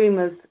sense of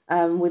rumours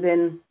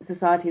within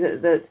society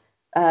that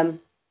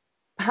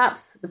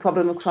perhaps the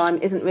problem of crime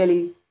isn't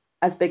really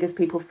as big as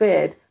people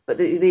feared, but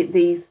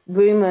these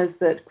rumours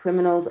that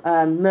criminals,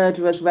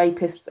 murderers,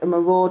 rapists are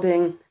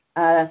marauding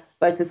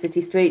both the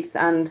city streets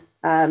and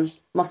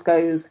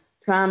Moscow's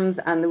trams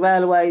and the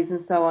railways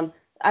and so on.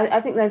 I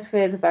think those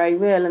fears are very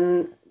real,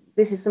 and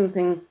this is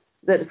something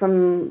that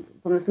from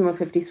the summer of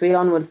 53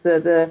 onwards,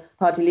 the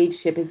party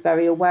leadership is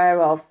very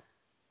aware of.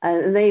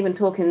 And they even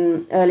talk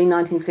in early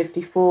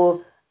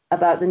 1954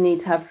 about the need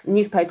to have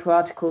newspaper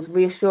articles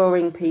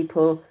reassuring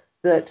people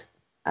that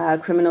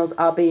criminals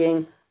are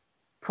being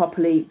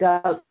properly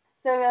dealt.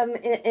 So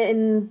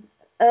in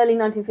early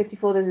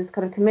 1954, there's this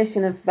kind of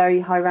commission of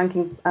very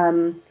high-ranking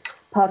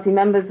party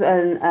members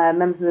and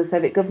members of the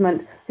Soviet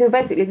government who are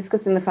basically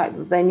discussing the fact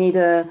that they need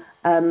a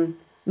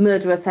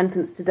murderer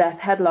sentenced to death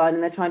headline,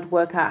 and they're trying to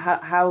work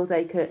out how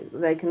they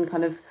can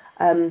kind of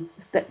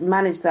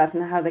manage that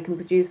and how they can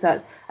produce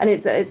that. And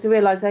it's a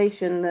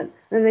realization that,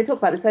 and they talk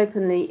about this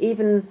openly,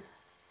 even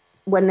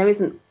when there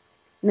isn't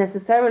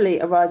necessarily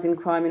a rise in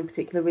crime in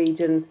particular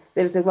regions,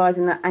 there is a rise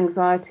in that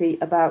anxiety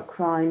about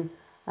crime.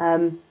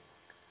 And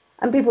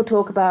people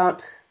talk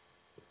about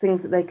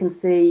things that they can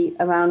see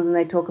around them.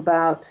 They talk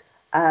about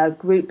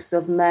groups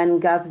of men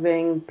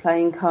gathering,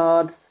 playing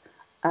cards,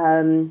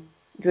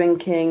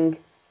 drinking,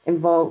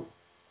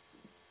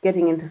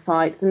 getting into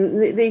fights.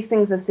 And these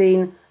things are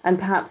seen, and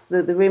perhaps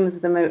the rumours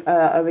of them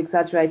are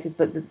exaggerated,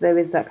 but there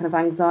is that kind of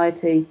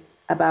anxiety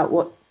about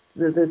what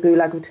the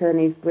Gulag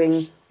returnees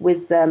bring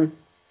with them.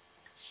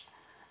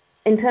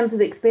 In terms of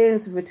the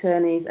experience of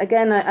returnees,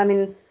 again, I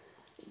mean,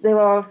 there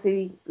are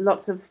obviously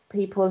lots of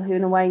people who,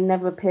 in a way,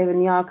 never appear in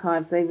the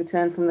archives. They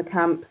return from the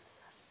camps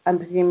and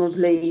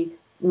presumably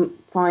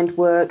find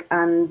work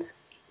and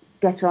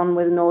get on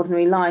with an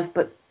ordinary life.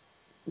 But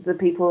the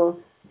people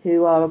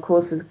who are, of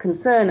course, a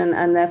concern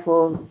and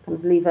therefore kind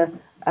of leave a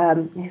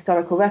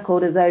historical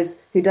record are those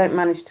who don't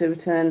manage to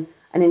return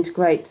and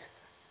integrate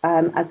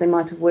as they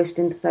might have wished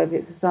into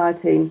Soviet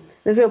society.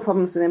 There's real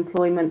problems with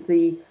employment.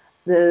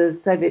 The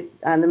Soviet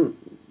and the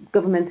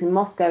government in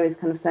Moscow is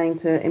kind of saying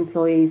to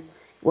employees,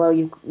 well,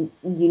 you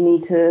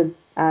need to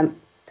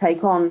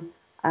take on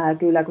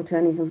Gulag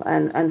returnees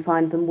and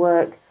find them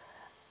work.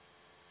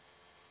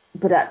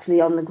 But actually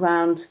on the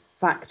ground,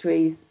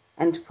 factories,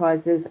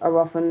 enterprises are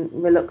often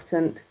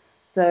reluctant.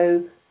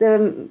 So there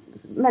are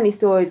many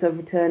stories of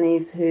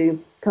returnees who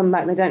come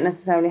back. They don't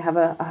necessarily have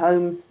a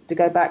home to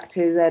go back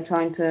to. They're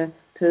trying to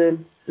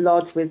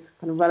lodge with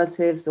kind of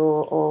relatives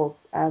or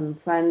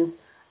friends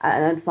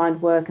and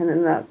find work,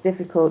 and that's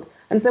difficult.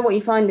 And so what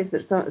you find is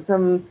that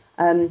some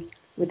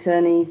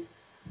returnees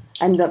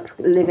end up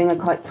living a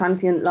quite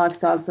transient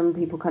lifestyle. Some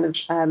people kind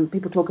of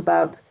people talk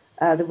about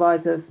the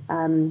rise of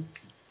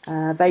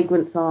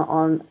vagrants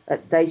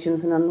at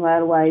stations and on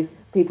railways,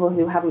 people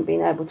who haven't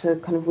been able to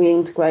kind of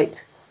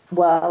reintegrate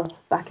well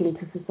back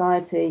into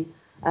society.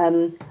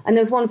 And there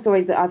was one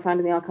story that I found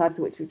in the archives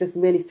which just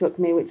really struck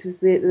me, which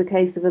was the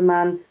case of a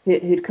man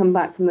who'd come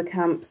back from the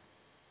camps,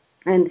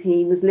 and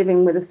he was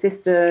living with a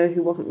sister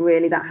who wasn't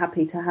really that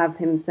happy to have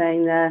him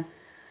staying there,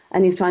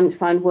 and he was trying to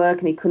find work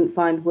and he couldn't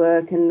find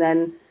work, and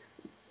then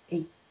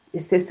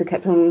his sister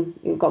got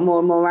more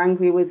and more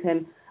angry with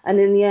him, and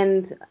in the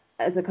end,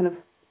 as a kind of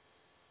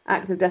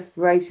act of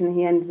desperation,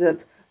 he ended up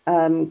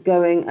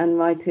going and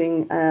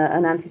writing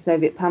an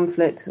anti-Soviet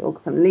pamphlet or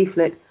kind of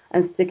leaflet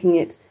and sticking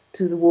it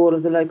to the wall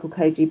of the local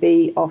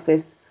KGB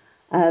office.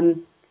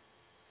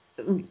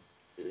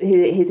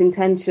 His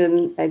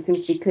intention, it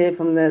seems to be clear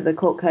from the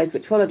court case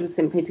which followed, was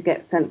simply to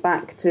get sent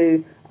back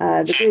to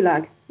the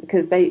Gulag,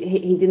 because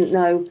he didn't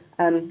know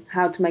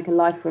how to make a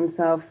life for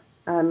himself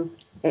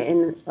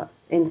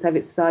in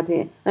Soviet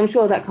society. And I'm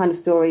sure that kind of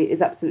story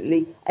is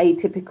absolutely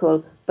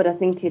atypical, but I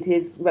think it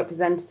is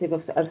representative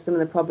of some of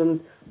the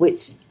problems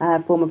which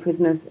former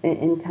prisoners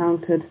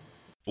encountered.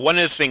 One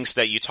of the things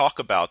that you talk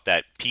about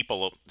that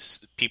people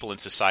in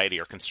society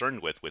are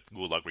concerned with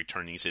Gulag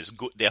returnees is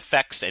the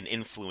effects and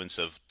influence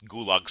of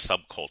Gulag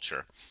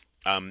subculture.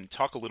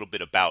 Talk a little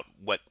bit about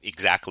what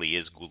exactly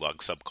is Gulag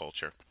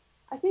subculture.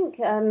 I think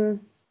the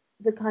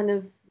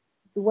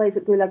ways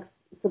that Gulag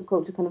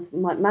subculture kind of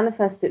might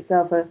manifest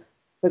itself are,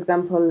 for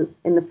example,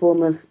 in the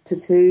form of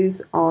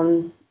tattoos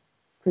on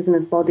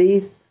prisoners'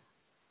 bodies,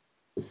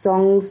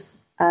 songs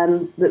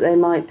that they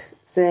might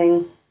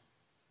sing,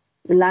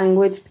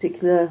 language,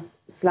 particular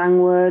slang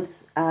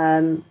words,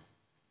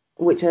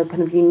 which are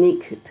kind of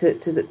unique to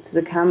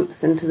the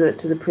camps and to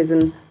the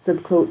prison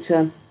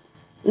subculture.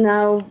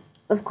 Now,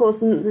 of course,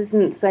 this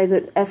isn't to say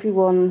that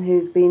everyone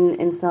who's been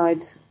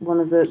inside one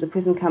of the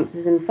prison camps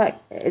is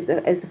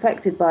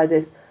affected by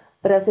this,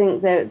 but I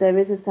think there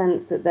is a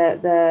sense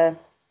that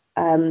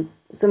some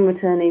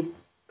returnees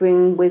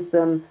bring with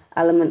them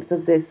elements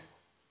of this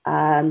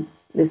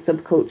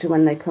subculture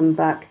when they come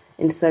back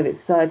into Soviet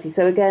society.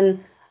 So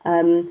again,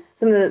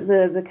 some of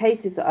the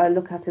cases that I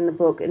look at in the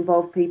book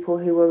involve people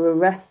who were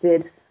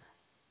rearrested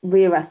in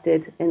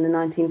the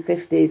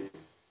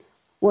 1950s.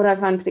 What I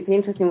found particularly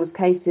interesting was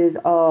cases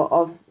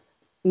of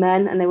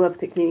men, and they were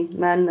particularly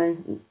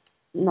men,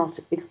 not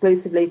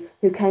exclusively,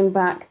 who came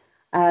back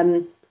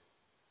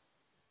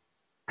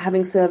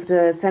having served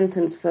a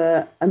sentence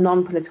for a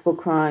non-political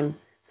crime.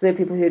 So they're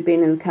people who had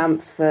been in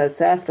camps for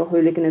theft or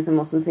hooliganism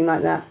or something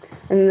like that.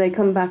 And then they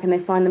come back and they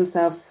find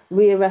themselves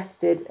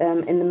rearrested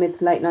in the mid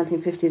to late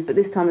 1950s, but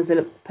this time as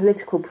a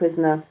political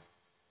prisoner.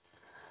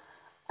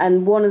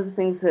 And one of the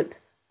things that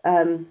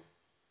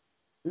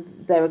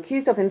they're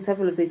accused of in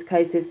several of these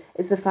cases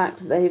is the fact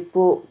that they've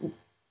brought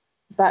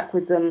back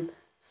with them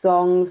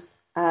songs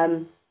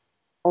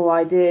or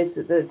ideas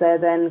that they're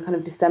then kind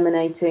of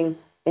disseminating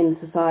in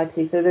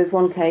society. So there's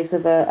one case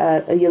of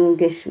a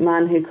youngish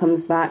man who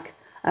comes back,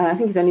 I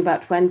think he's only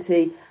about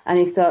 20, and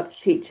he starts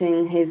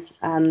teaching his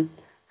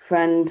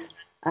friend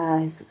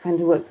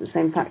who works at the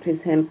same factory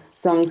as him,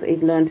 songs that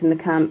he'd learnt in the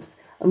camps.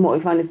 And what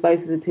we find is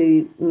both of the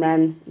two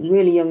men,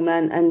 really young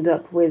men, end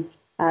up with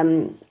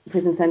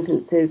prison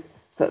sentences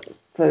for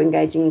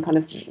engaging in kind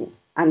of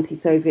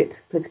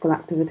anti-Soviet political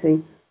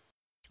activity.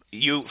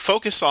 You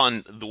focus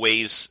on the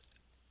ways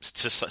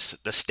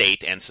the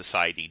state and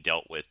society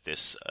dealt with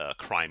this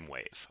crime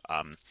wave.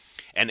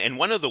 And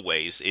one of the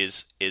ways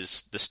is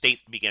the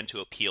state began to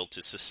appeal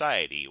to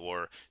society,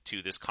 or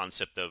to this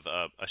concept of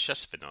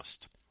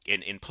общественность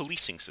in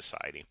policing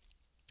society.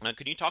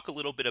 Can you talk a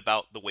little bit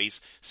about the ways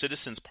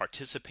citizens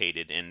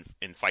participated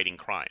in fighting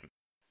crime?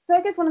 So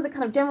I guess one of the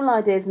kind of general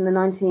ideas in the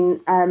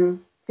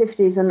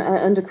 1950s and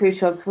under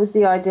Khrushchev was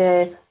the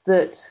idea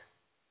that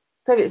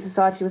Soviet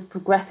society was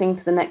progressing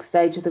to the next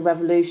stage of the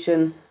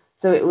revolution.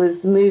 So it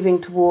was moving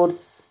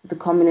towards the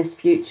communist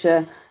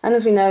future. And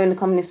as we know, in the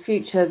communist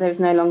future, there's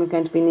no longer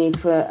going to be need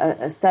for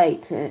a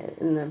state.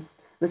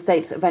 The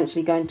state's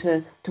eventually going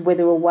to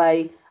wither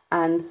away,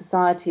 and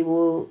society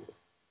will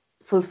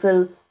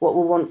fulfill what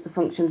were once the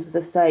functions of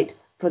the state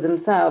for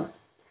themselves.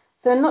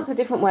 So in lots of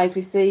different ways,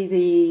 we see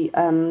the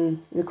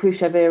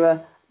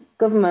Khrushchev-era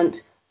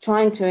government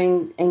trying to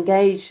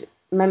engage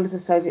members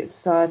of Soviet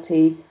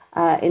society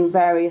in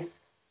various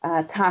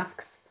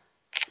tasks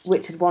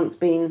which had once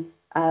been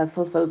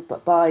fulfilled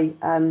by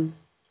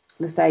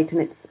the state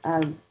and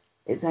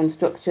its own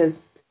structures.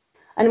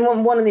 And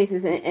one of these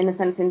is, in a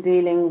sense, in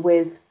dealing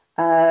with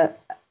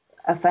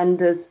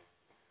offenders.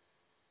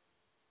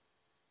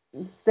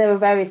 There are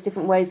various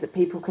different ways that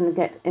people can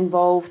get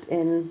involved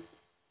in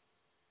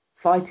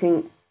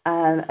fighting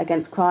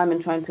against crime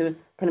and trying to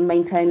kind of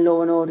maintain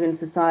law and order in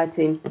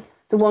society.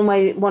 So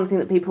one thing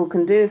that people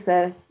can do if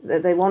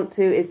they want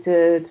to is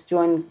to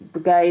join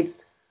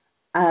brigades,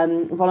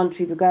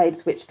 voluntary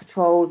brigades, which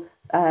patrol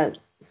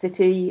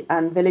city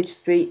and village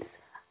streets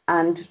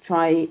and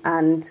try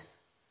and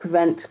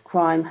prevent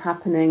crime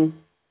happening.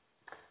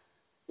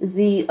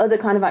 The other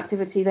kind of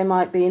activity they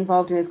might be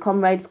involved in is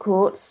comrades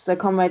courts. So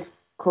comrades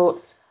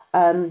courts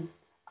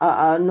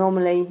are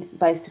normally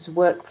based at a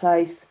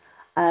workplace,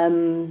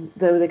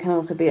 though they can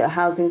also be a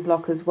housing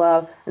block as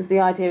well. And so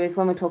the idea is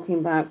when we're talking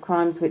about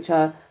crimes which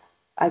are,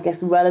 I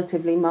guess,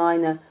 relatively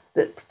minor,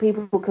 that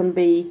people can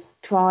be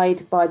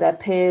tried by their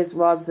peers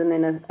rather than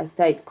in a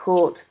state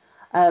court.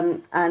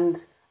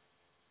 And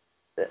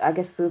I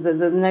guess the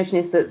notion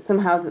is that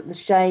somehow the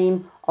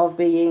shame of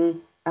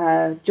being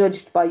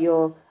judged by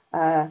your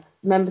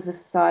members of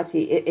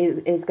society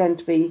is going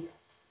to be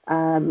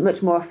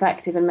much more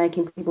effective in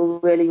making people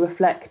really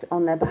reflect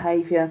on their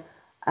behaviour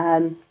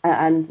and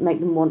make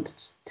them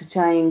want to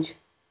change.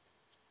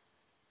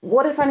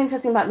 What I find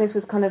interesting about this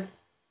was kind of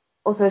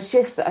also a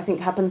shift that I think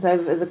happens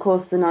over the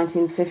course of the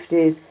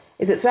 1950s,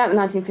 is that throughout the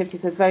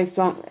 1950s there's very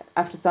strong,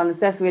 after Stalin's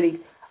death, really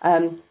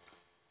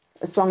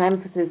a strong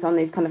emphasis on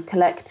these kind of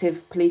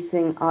collective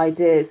policing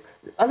ideas.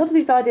 A lot of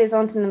these ideas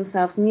aren't in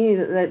themselves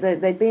new,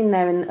 that they've been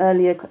there in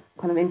earlier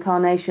kind of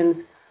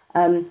incarnations,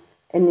 particularly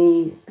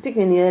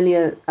in the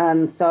earlier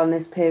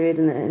Stalinist period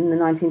in the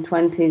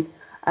 1920s,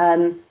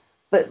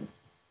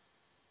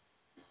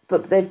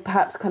 but they've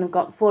perhaps kind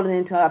of fallen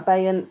into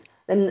abeyance,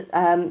 and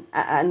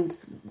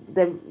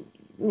they've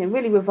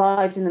really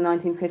revived in the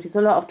 1950s.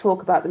 A lot of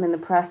talk about them in the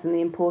press and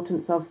the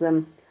importance of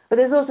them. But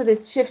there's also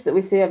this shift that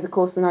we see over the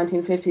course of the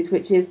 1950s,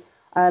 which is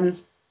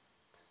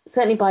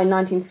certainly by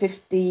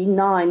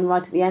 1959,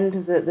 right at the end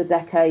of the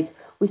decade,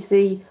 we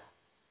see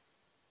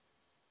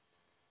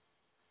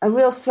a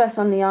real stress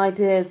on the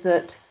idea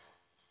that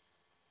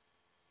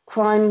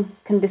crime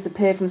can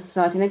disappear from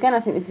society. And again, I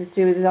think this is to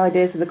do with the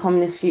ideas of the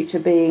communist future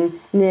being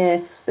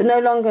near, that no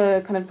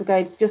longer kind of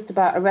brigades just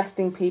about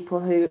arresting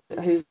people who've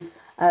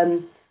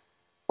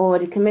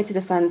already committed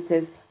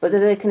offences, but that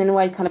they can in a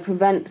way kind of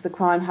prevent the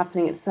crime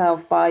happening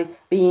itself by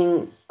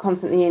being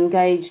constantly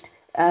engaged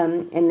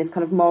in this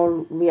kind of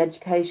moral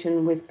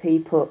re-education with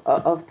people.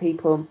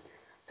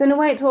 So in a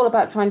way, it's all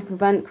about trying to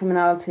prevent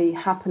criminality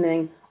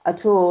happening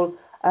at all.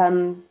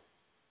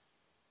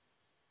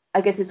 I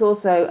guess it's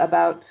also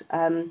about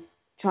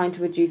trying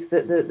to reduce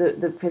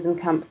the prison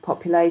camp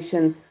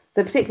population.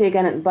 So particularly,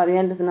 again, by the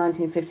end of the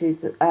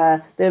 1950s,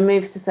 there are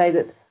moves to say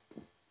that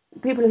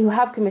people who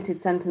have committed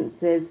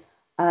offences,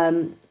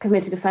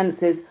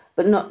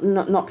 but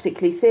not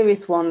particularly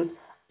serious ones,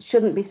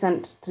 shouldn't be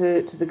sent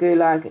to the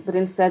Gulag, but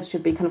instead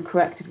should be kind of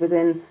corrected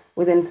within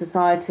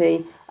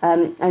society,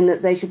 and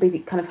that they should be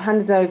kind of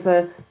handed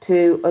over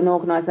to an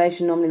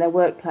organisation, normally their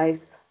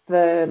workplace,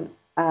 for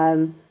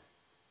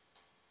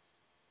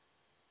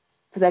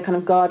their kind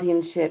of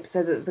guardianship,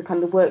 so that the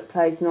kind of the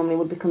workplace normally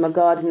would become a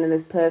guardian of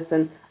this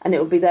person, and it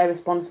would be their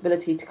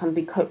responsibility to kind of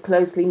be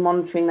closely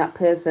monitoring that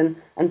person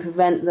and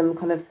prevent them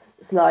kind of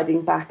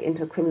sliding back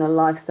into a criminal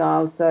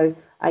lifestyle. So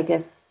I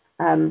guess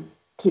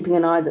keeping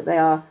an eye that they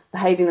are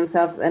behaving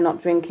themselves, that they're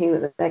not drinking,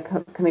 that they're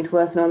coming to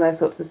work and all those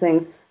sorts of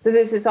things. So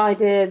there's this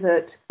idea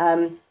that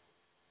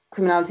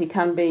criminality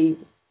can be,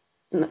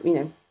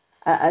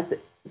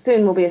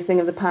 soon will be a thing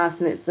of the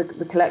past, and it's the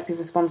collective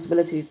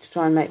responsibility to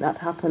try and make that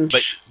happen.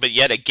 But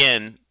yet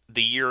again,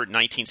 the year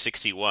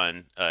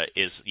 1961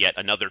 is yet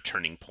another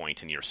turning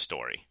point in your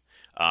story.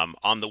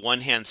 On the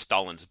one hand,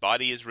 Stalin's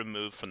body is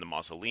removed from the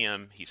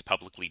mausoleum. He's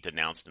publicly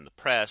denounced in the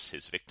press.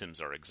 His victims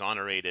are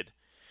exonerated.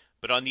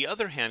 But on the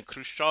other hand,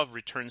 Khrushchev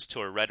returns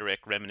to a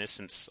rhetoric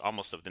reminiscent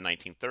almost of the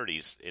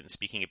 1930s in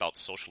speaking about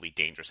socially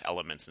dangerous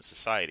elements in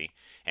society,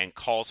 and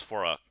calls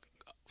for,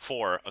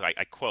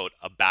 I quote,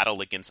 a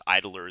battle against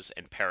idlers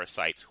and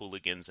parasites,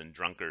 hooligans and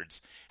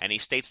drunkards. And he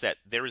states that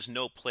there is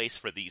no place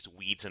for these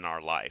weeds in our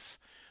life.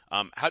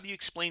 How do you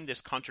explain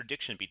this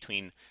contradiction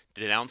between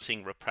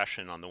denouncing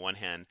repression on the one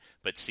hand,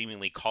 but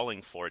seemingly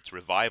calling for its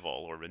revival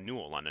or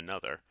renewal on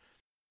another?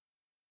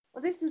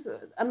 Well, this is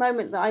a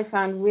moment that I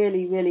found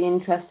really, really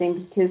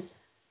interesting, because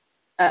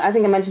I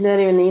think I mentioned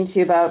earlier in the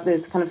interview about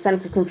this kind of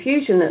sense of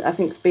confusion that I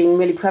think has been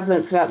really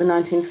prevalent throughout the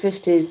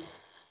 1950s.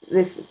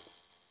 this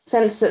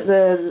sense that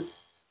the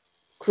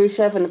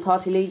Khrushchev and the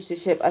party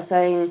leadership are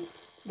saying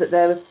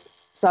that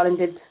Stalin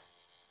did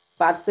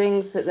bad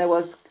things, that there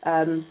was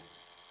the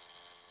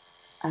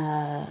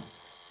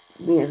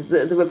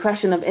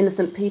repression of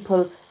innocent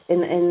people in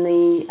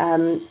the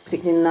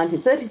particularly in the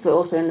 1930s, but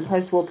also in the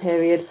post-war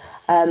period,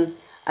 and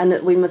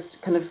that we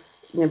must kind of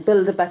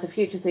build a better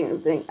future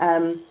thing.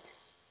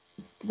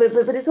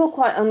 But it's all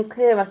quite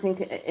unclear, I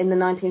think, in the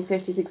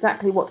 1950s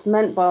exactly what's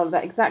meant by all of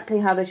that, exactly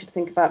how they should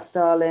think about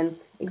Stalin,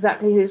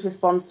 exactly who's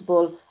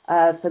responsible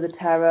for the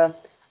terror,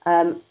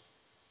 and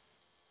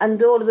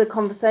all of the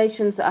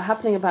conversations that are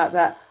happening about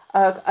that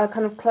are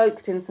kind of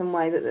cloaked in some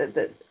way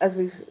that, as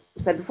we've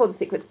said before, the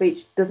secret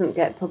speech doesn't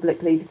get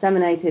publicly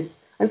disseminated.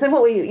 And so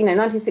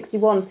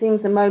 1961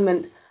 seems a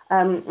moment,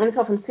 and it's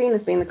often seen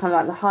as being the kind of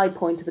like the high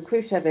point of the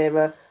Khrushchev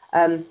era,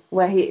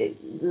 where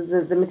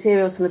the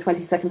materials from the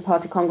 22nd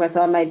Party Congress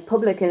are made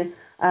public,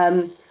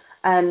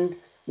 and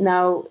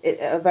now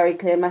a very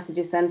clear message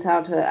is sent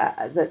out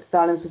that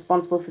Stalin's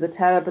responsible for the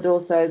terror, but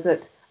also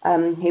that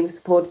he was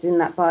supported in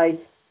that by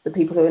the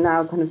people who are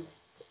now kind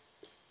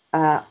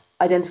of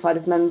identified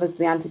as members of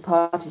the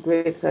anti-party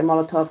group, so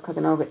Molotov,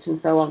 Kaganovich, and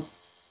so on,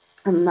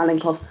 and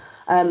Malenkov.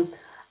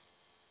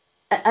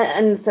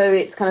 And so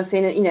it's kind of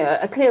seen,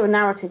 a clearer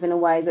narrative in a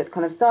way that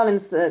kind of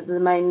Stalin's the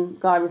main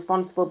guy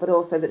responsible, but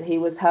also that he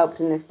was helped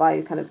in this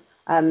by kind of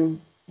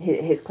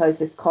his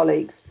closest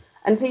colleagues.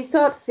 And so you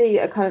start to see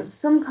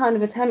some kind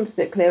of attempt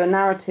at clearer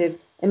narrative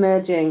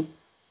emerging.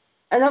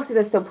 And obviously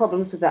there's still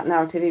problems with that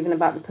narrative, even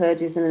about the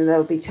purges, and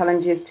there'll be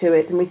challenges to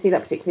it. And we see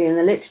that particularly in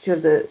the literature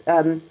of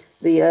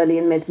the early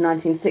and mid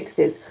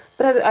 1960s.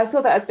 But I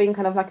saw that as being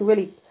kind of like a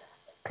really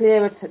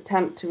clear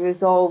attempt to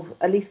resolve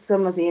at least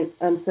some of the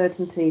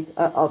uncertainties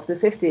of the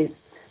 50s.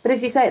 But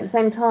as you say, at the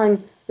same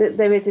time,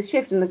 there is a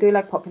shift and the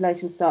Gulag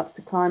population starts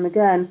to climb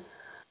again.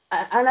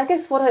 And I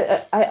guess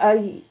what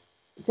I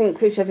think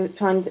Khrushchev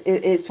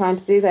is trying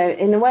to do there,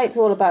 in a way, it's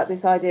all about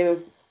this idea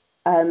of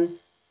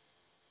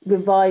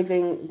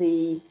reviving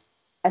the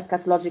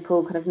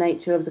eschatological kind of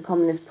nature of the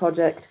communist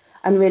project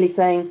and really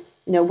saying,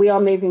 we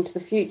are moving to the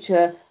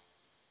future.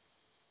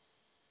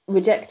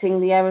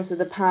 Rejecting the errors of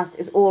the past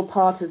is all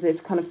part of this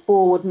kind of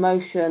forward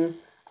motion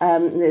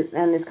and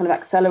this kind of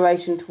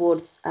acceleration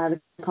towards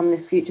the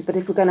communist future. But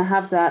if we're going to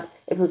have that,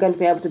 if we're going to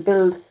be able to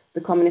build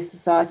the communist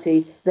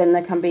society, then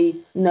there can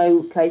be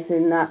no place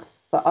in that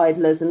for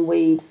idlers and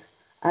weeds.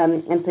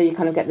 And so you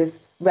kind of get this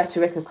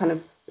rhetoric of kind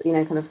of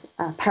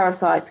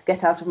parasite,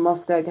 get out of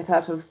Moscow, get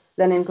out of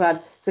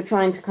Leningrad. So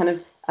trying to kind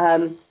of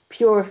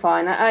purify,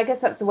 and I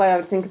guess that's the way I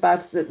would think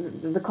about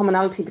the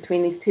commonality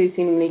between these two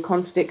seemingly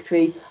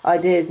contradictory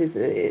ideas is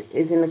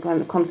in the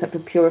kind of concept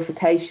of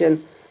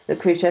purification,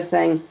 that Khrushchev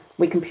saying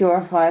we can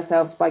purify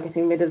ourselves by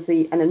getting rid of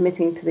and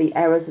admitting to the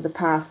errors of the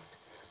past,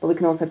 but we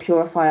can also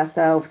purify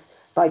ourselves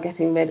by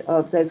getting rid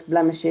of those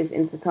blemishes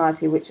in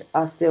society which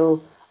are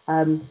still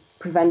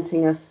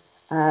preventing us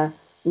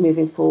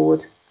moving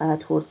forward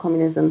towards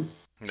communism.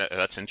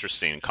 That's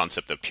interesting,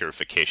 concept of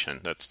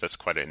purification. That's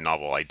quite a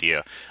novel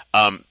idea.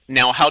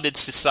 Now, how did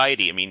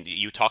society,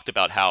 you talked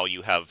about how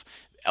you have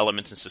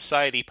elements in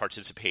society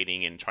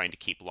participating in trying to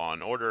keep law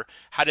and order.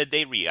 How did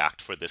they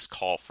react for this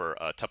call for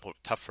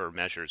tougher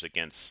measures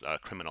against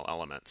criminal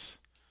elements?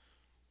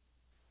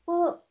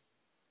 Well,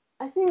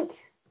 I think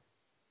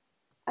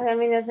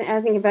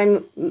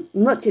very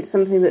much it's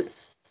something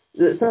that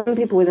some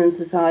people within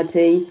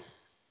society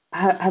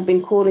have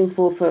been calling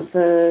for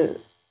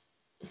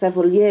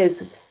several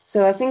years.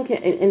 So I think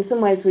in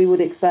some ways we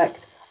would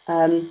expect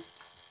kind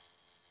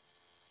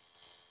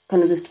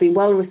of this to be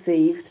well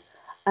received,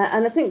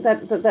 and I think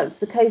that's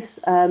the case.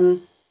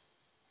 And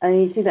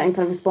you see that in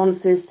kind of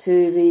responses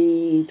to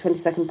the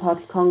 22nd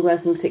Party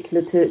Congress, in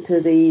particular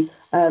to the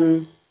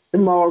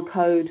moral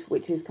code,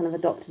 which is kind of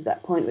adopted at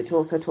that point, which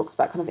also talks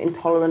about kind of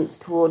intolerance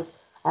towards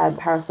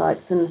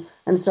parasites and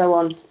so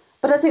on.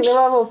 But I think there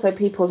are also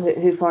people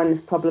who find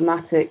this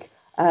problematic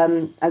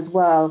as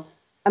well.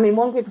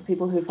 One group of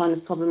people who find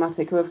this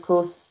problematic are, of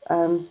course,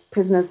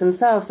 prisoners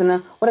themselves.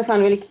 And what I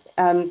found really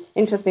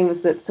interesting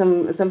was that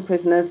some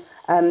prisoners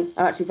are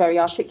actually very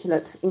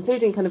articulate,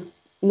 including kind of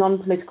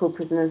non-political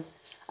prisoners.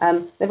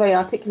 They're very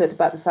articulate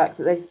about the fact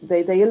that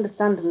they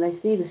understand and they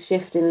see this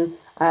shift in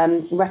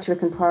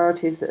rhetoric and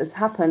priorities that has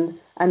happened,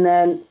 and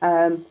then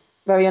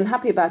very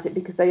unhappy about it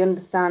because they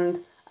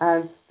understand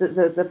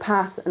the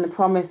path and the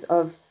promise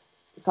of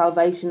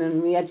salvation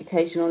and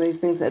re-education, all these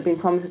things that have been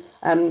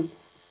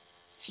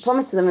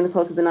promised to them in the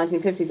course of the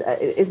 1950s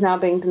is now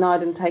being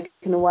denied and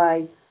taken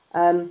away.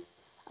 And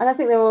I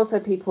think there are also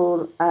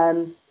people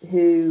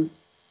who,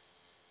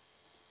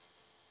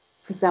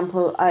 for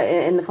example,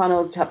 in the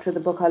final chapter of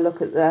the book, I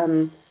look at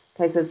the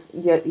case of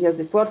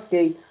Joseph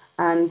Brodsky,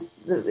 and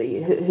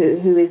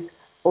who is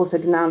also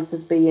denounced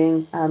as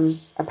being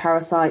a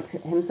parasite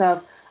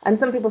himself. And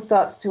some people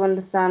start to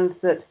understand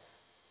that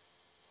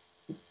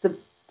the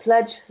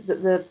pledge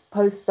that the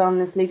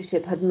post-Stalinist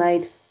leadership had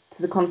made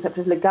to the concept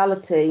of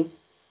legality,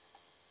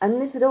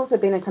 and this had also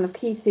been a kind of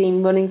key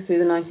theme running through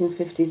the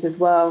 1950s as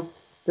well,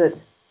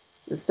 that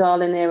the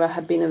Stalin era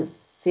had been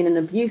seen an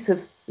abuse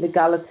of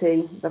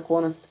legality,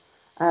 Zakwannost.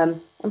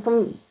 And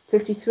from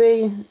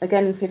 53,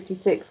 again in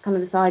 56, kind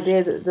of this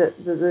idea that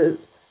the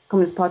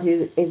Communist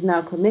Party is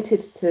now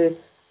committed to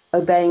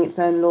obeying its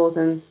own laws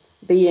and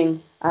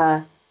being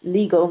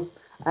legal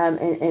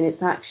in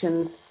its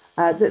actions.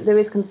 That there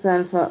is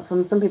concern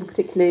from some people,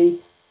 particularly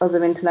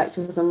other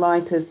intellectuals and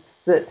writers,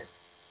 that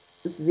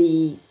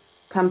the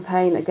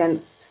campaign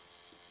against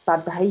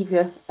bad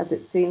behaviour, as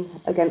it's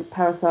seen, against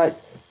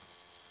parasites,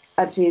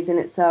 actually is in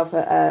itself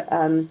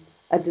a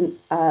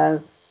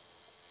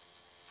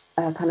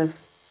kind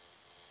of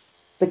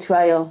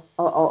betrayal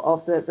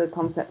of the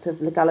concept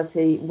of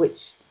legality,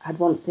 which had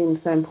once seemed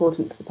so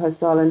important to the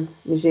post-Stalin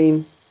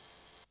regime.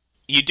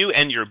 You do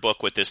end your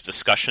book with this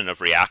discussion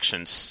of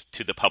reactions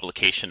to the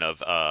publication of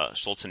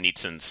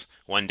Solzhenitsyn's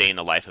One Day in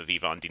the Life of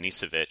Ivan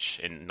Denisovich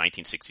in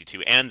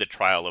 1962 and the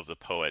trial of the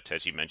poet,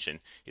 as you mentioned,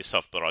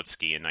 Yusuf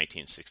Brodsky in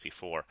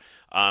 1964.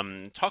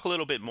 Talk a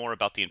little bit more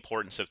about the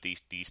importance of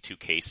these two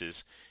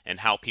cases and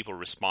how people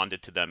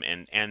responded to them,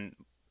 and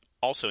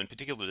also in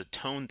particular the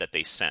tone that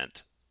they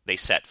set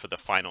for the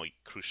final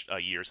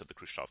years of the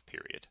Khrushchev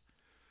period.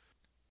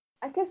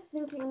 I guess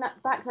thinking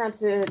back now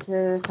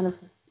to kind of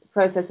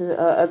process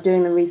of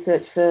doing the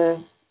research for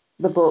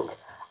the book,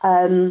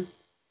 I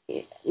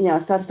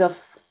started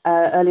off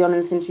early on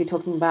in this interview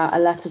talking about a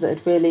letter that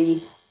had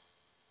really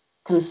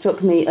kind of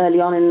struck me early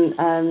on in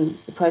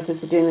the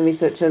process of doing the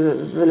research, the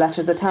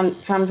letter of the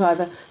tram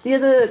driver. The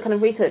other kind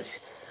of research,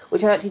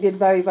 which I actually did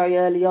very, very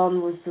early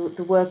on, was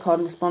the work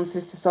on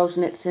responses to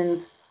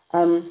Solzhenitsyn's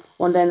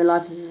One Day in the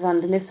Life of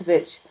Ivan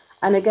Denisovich.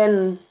 And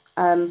again,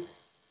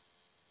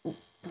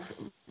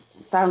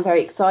 found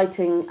very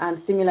exciting and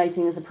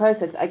stimulating as a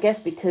process, I guess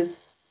because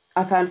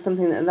I found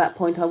something that at that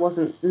point I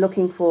wasn't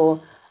looking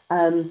for.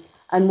 And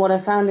what I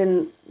found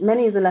in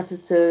many of the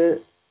letters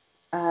to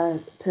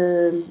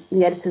the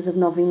editors of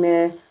Novy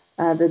Mir,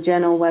 the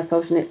journal where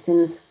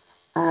Solzhenitsyn's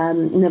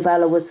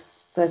novella was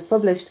first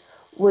published,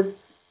 was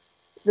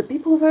that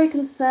people were very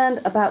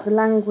concerned about the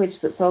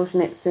language that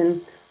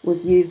Solzhenitsyn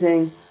was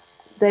using.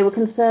 They were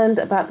concerned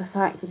about the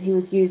fact that he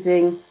was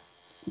using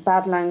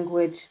bad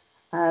language,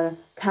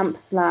 camp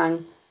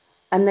slang,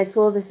 and they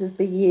saw this as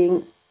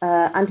being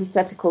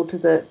antithetical to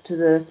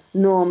the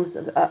norms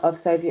of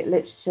Soviet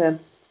literature.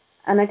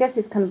 And I guess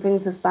this kind of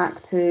brings us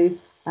back to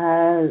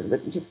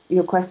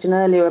your question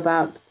earlier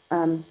about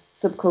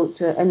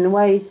subculture. And in a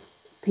way,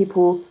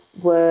 people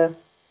were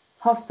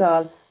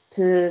hostile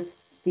to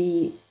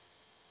the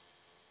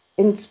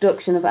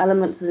introduction of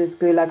elements of this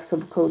Gulag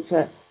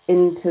subculture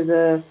into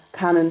the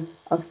canon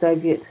of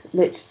Soviet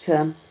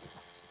literature.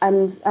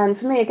 And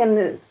for me,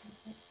 again,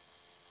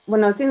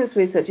 when I was doing this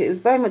research,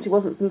 it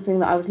wasn't something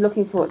that I was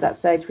looking for at that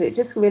stage, but it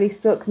just really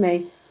struck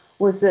me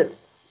was that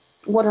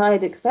what I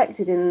had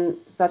expected in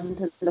starting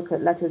to look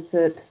at letters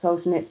to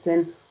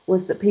Solzhenitsyn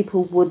was that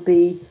people would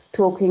be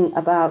talking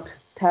about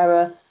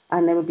terror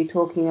and they would be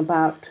talking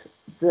about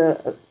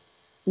the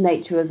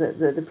nature of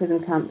the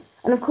prison camps.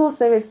 And of course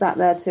there is that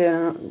there too,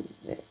 and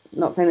I'm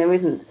not saying there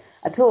isn't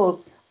at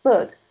all,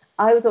 but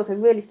I was also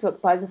really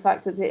struck by the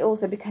fact that it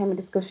also became a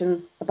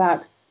discussion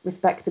about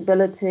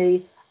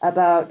respectability,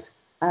 about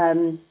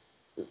the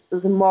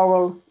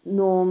moral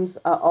norms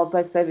of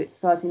both Soviet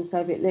society and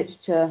Soviet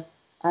literature.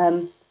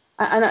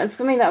 And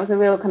for me, that was a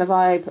real kind of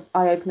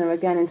eye-opener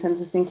again in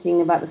terms of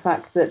thinking about the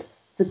fact that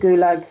the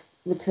Gulag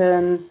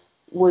return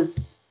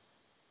was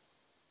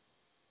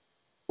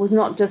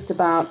not just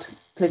about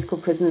political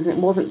prisoners, and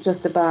it wasn't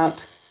just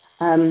about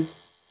the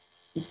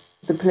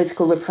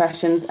political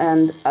repressions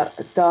and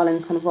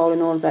Stalin's kind of role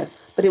in all of this,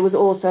 but it was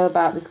also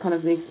about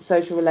these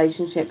social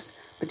relationships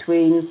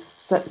between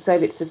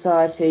Soviet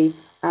society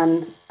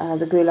and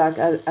the Gulag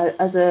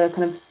as a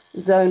kind of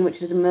zone which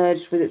had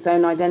emerged with its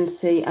own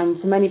identity, and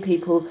for many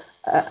people,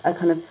 a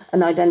kind of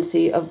an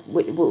identity of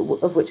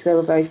which they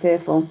were very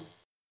fearful.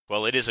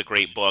 Well, it is a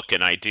great book,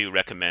 and I do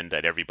recommend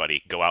that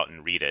everybody go out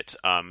and read it.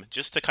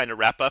 Just to kind of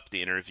wrap up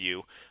the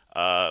interview,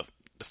 the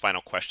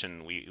final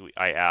question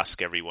I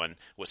ask everyone.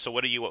 So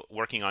what are you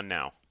working on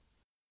now?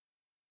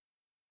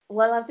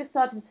 Well, I've just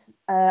started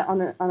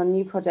on a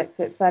new project.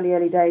 It's fairly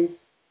early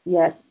days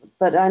yet,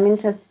 but I'm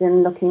interested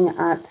in looking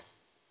at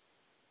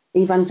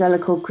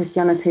evangelical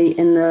Christianity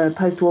in the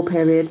post-war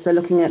period. So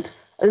looking at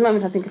the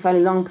moment, I think a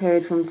fairly long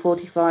period from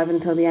 1945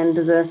 until the end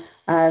of the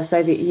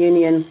Soviet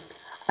Union,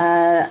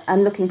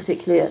 and looking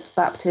particularly at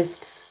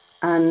Baptists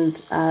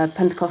and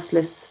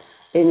Pentecostalists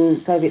in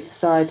Soviet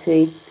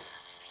society.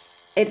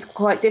 It's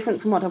quite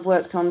different from what I've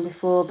worked on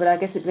before, but I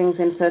guess it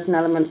brings in certain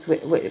elements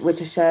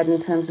which are shared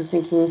in terms of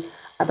thinking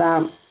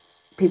about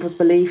people's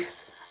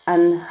beliefs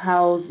and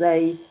how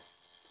they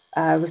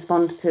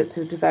respond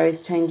to various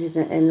changes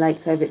in late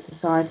Soviet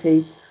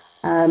society.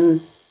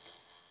 I'm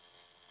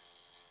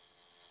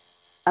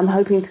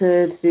hoping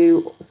to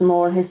do some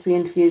more history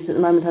interviews. At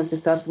the moment, I've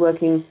just started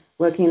working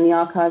in the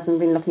archives and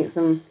been looking at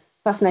some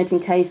fascinating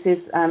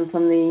cases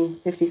from the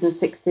 50s and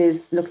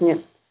 60s, looking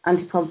at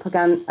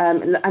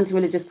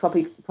anti-religious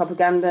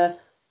propaganda,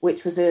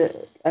 which was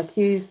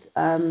accused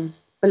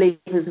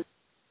believers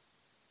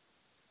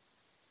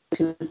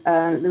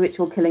the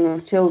ritual killing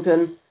of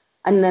children.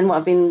 And then what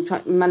I've been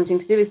managing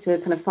to do is to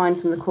kind of find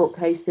some of the court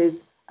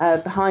cases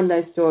behind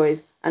those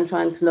stories and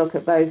trying to look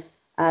at both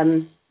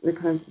the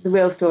kind of the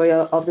real story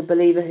of the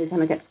believer who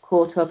kind of gets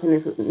caught up in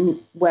this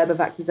web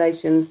of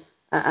accusations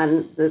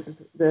and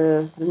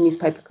the kind of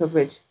newspaper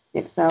coverage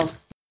itself.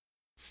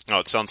 Oh,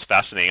 it sounds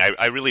fascinating.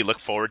 I really look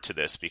forward to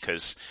this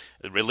because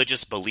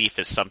religious belief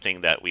is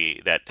something that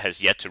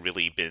has yet to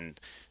really been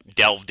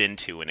delved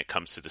into when it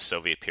comes to the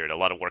Soviet period. A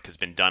lot of work has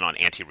been done on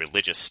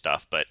anti-religious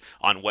stuff, but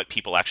on what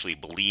people actually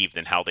believed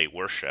and how they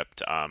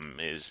worshipped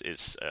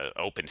is an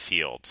open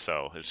field.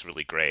 So it's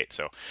really great.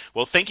 So,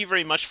 well, thank you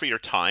very much for your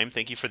time.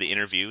 Thank you for the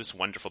interview. It's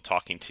wonderful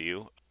talking to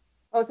you.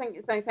 Oh, thank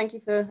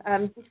you for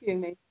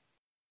interviewing me.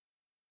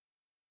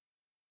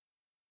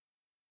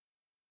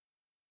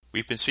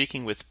 We've been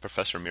speaking with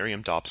Professor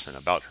Miriam Dobson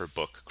about her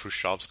book,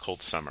 Khrushchev's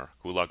Cold Summer,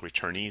 Gulag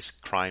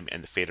Returnees, Crime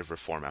and the Fate of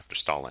Reform After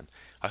Stalin.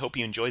 I hope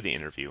you enjoyed the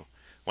interview.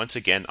 Once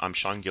again, I'm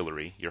Sean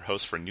Guillory, your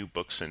host for New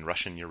Books in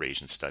Russian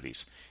Eurasian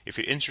Studies. If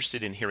you're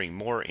interested in hearing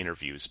more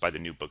interviews by the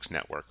New Books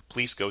Network,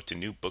 please go to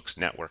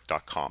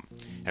newbooksnetwork.com.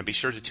 And be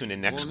sure to tune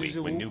in next week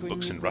when New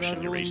Books in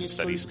Russian Eurasian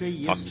Studies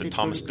talks to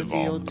Thomas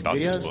Duvall about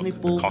his book,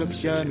 The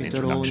Caucasus, an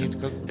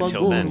Introduction.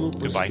 Until then,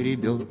 goodbye.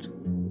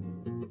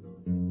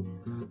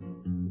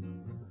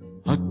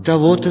 От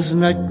того-то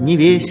знать не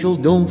весел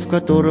дом, в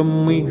котором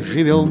мы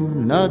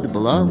живем, надо бы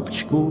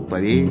лампочку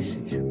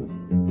повесить.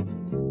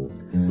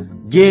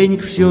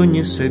 Денег все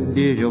не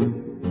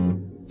соберем.